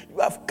Spirit.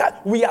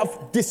 We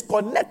have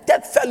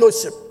disconnected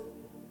fellowship.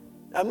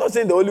 I'm not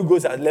saying the Holy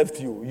Ghost has left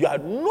you. You are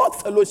not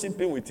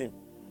fellowshipping with him.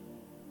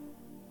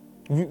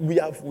 We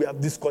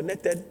have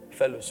disconnected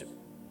fellowship.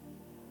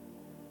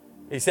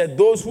 He said,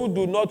 those who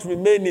do not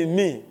remain in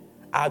me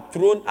are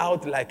thrown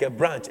out like a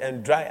branch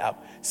and dry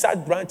up.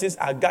 Such branches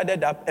are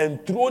gathered up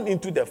and thrown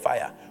into the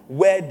fire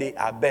where they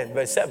are burned.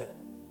 Verse 7.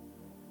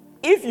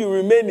 If you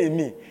remain in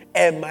me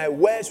and my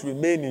words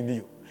remain in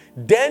you,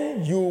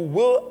 then you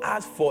will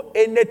ask for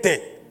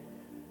anything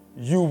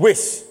you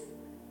wish,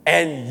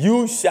 and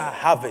you shall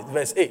have it.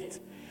 Verse 8.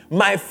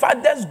 My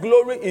Father's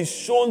glory is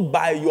shown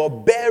by your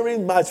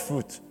bearing much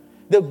fruit.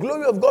 The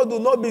glory of God will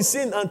not be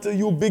seen until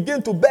you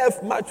begin to bear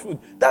much fruit.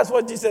 That's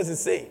what Jesus is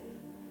saying.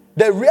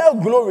 The real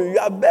glory you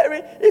are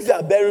bearing, if you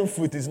are bearing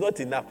fruit, is not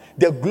enough.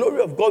 The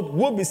glory of God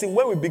will be seen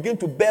when we begin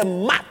to bear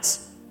much.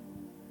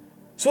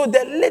 So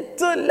the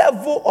little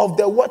level of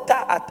the water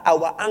at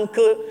our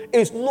ankle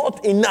is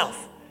not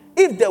enough.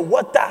 If the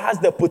water has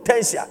the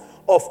potential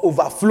of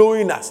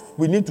overflowing us,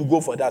 we need to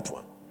go for that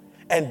one.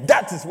 And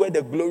that is where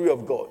the glory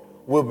of God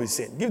will be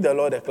seen. Give the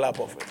Lord a clap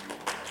of it.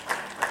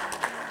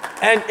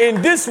 And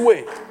in this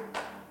way,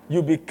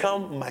 you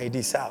become my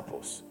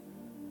disciples.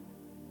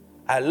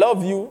 I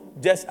love you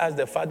just as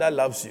the Father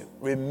loves you.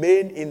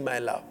 Remain in my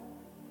love.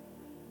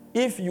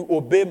 If you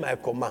obey my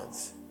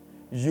commands,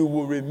 you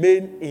will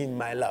remain in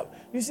my love.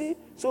 You see,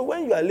 so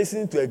when you are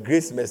listening to a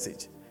grace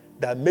message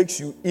that makes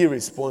you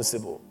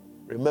irresponsible,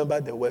 remember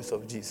the words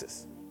of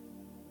Jesus.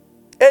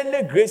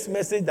 Any grace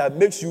message that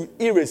makes you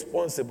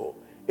irresponsible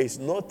is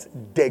not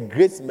the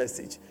grace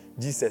message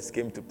Jesus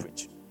came to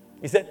preach.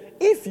 He said,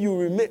 if you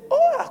remain,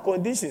 all our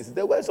conditions,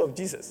 the words of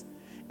Jesus.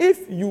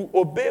 If you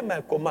obey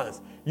my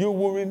commands, you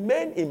will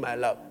remain in my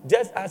love,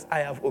 just as I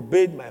have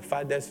obeyed my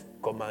Father's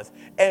commands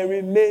and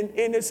remain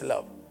in his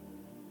love.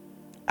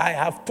 I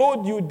have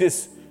told you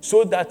this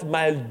so that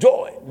my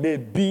joy may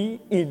be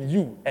in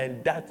you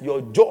and that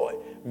your joy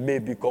may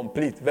be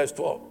complete. Verse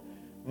 12.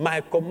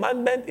 My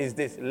commandment is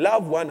this: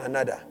 love one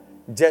another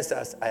just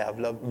as I have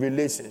loved.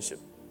 Relationship.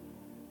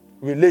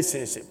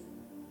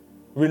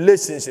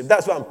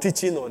 That's why I'm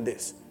teaching on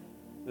this.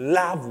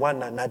 Love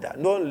one another.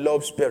 Don't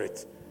love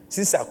spirit.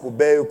 Sister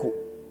Kubeyoko.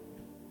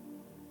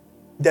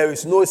 There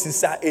is no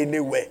sister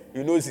anywhere.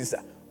 You know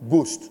sister?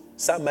 Ghost.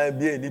 Some might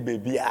be any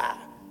baby.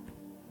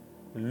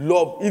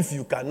 Love. If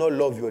you cannot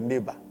love your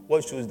neighbor,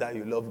 what shows that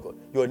you love God?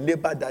 Your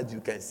neighbor that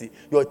you can see.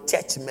 Your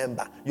church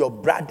member. Your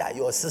brother.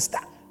 Your sister.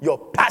 Your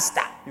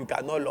pastor. You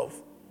cannot love.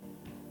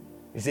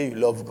 You say you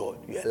love God.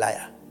 You're a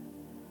liar.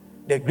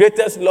 The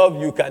greatest love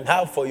you can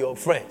have for your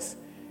friends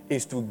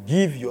is to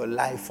give your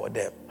life for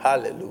them.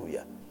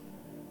 Hallelujah.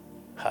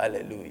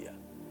 Hallelujah.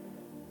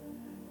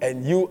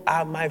 And you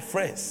are my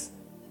friends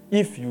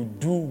if you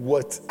do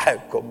what I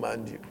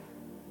command you.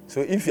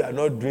 So if you are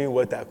not doing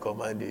what I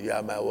command you, you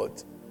are my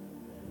what?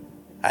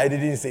 I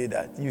didn't say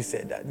that. You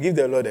said that. Give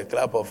the Lord a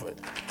clap of it.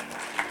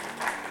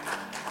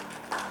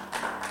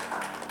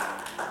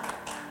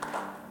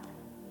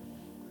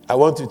 I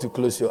want you to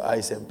close your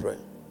eyes and pray.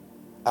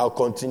 I'll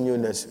continue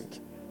next week.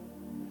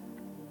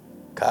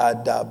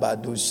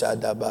 Kadabadu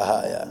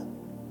Shadabahaya.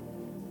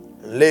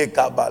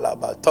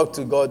 Lekabalaba. Talk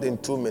to God in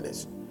 2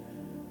 minutes.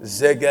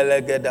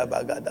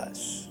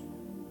 Zegelegedabagadas.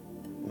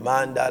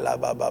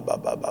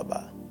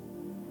 Mandalababababa.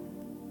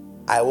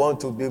 I want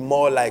to be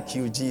more like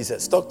you,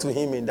 Jesus. Talk to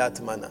him in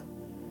that manner.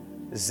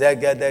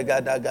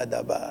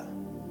 Zegedegadagada.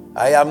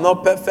 I am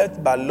not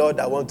perfect, but Lord,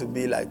 I want to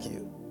be like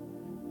you.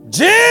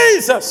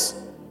 Jesus,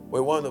 we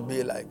want to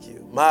be like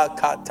you.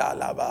 Makata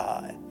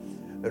labahaya.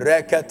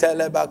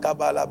 Reketele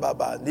bakabala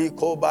baba.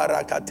 Niko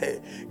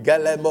barakate.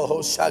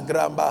 Gelemoho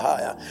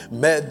shagrambahaya.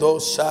 Medo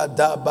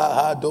shada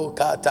bahado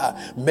kata.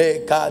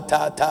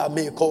 Mekatata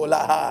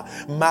mikolaha.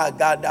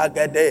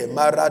 Magadagade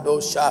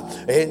maradosha.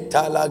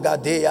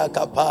 Intalagadea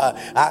kapa.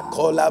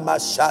 Akola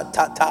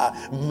mashatata.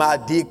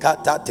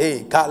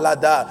 Madikatate.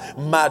 Kalada.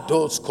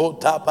 Mados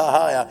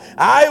kotapahaya.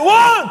 I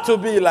want to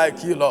be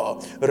like you, Lord.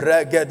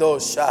 Regedo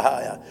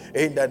shahaya.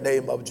 In the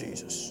name of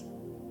Jesus.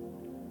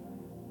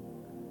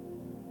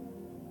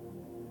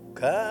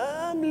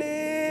 Come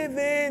live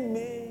in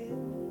me,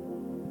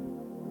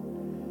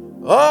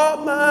 oh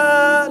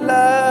my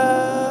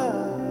life,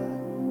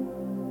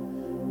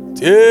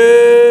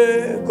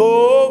 take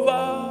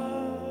over,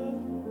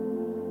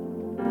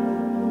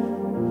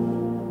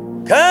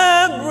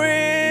 come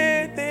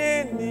breathe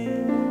in me,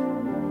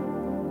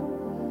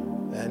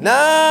 and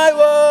I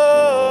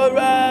will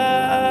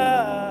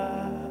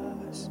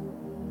rise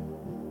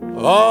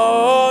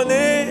on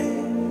it.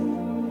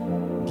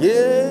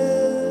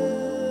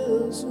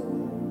 Yes.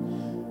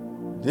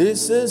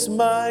 This is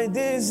my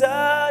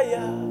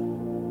desire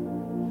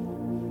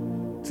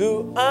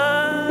to honor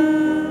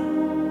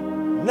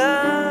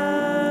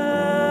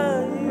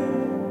you.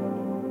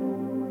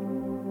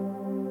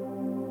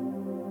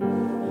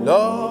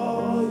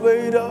 Lord,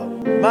 wait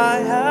up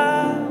my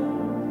heart,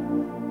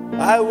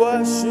 I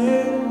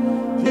worship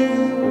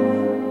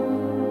you.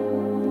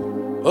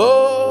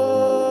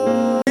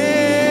 Oh,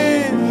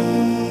 give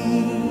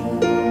me,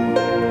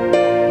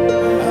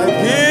 I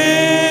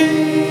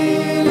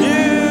give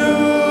you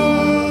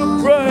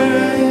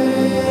praise.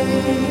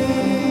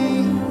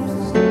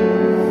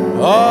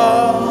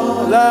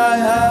 All I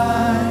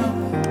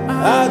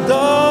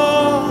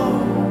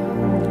adore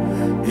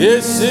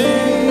is in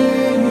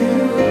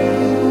you.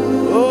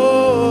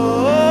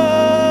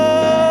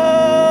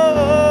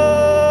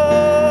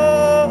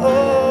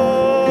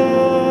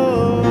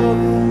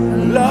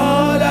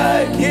 Lord,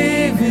 I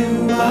give you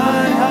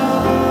my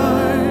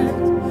heart,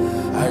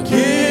 I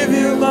give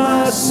you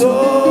my soul,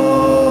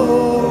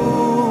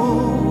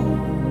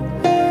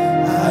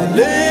 I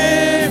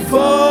live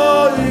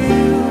for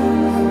you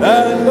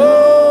and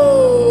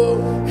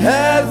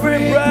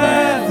every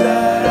breath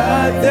that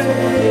I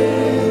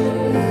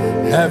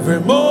take, every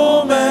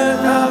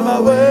moment I'm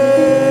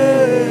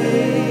away.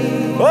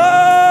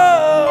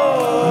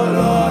 Oh,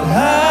 Lord,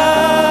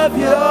 have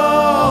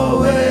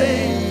your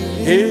way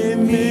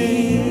in me.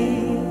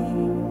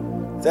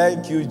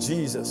 Thank you,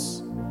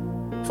 Jesus,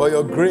 for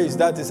your grace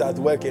that is at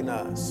work in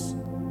us.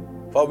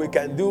 For we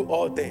can do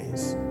all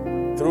things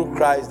through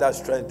Christ that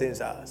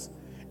strengthens us.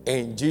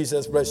 In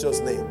Jesus' precious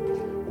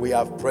name, we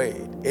have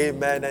prayed.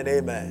 Amen and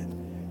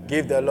amen.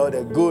 Give the Lord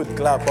a good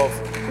clap of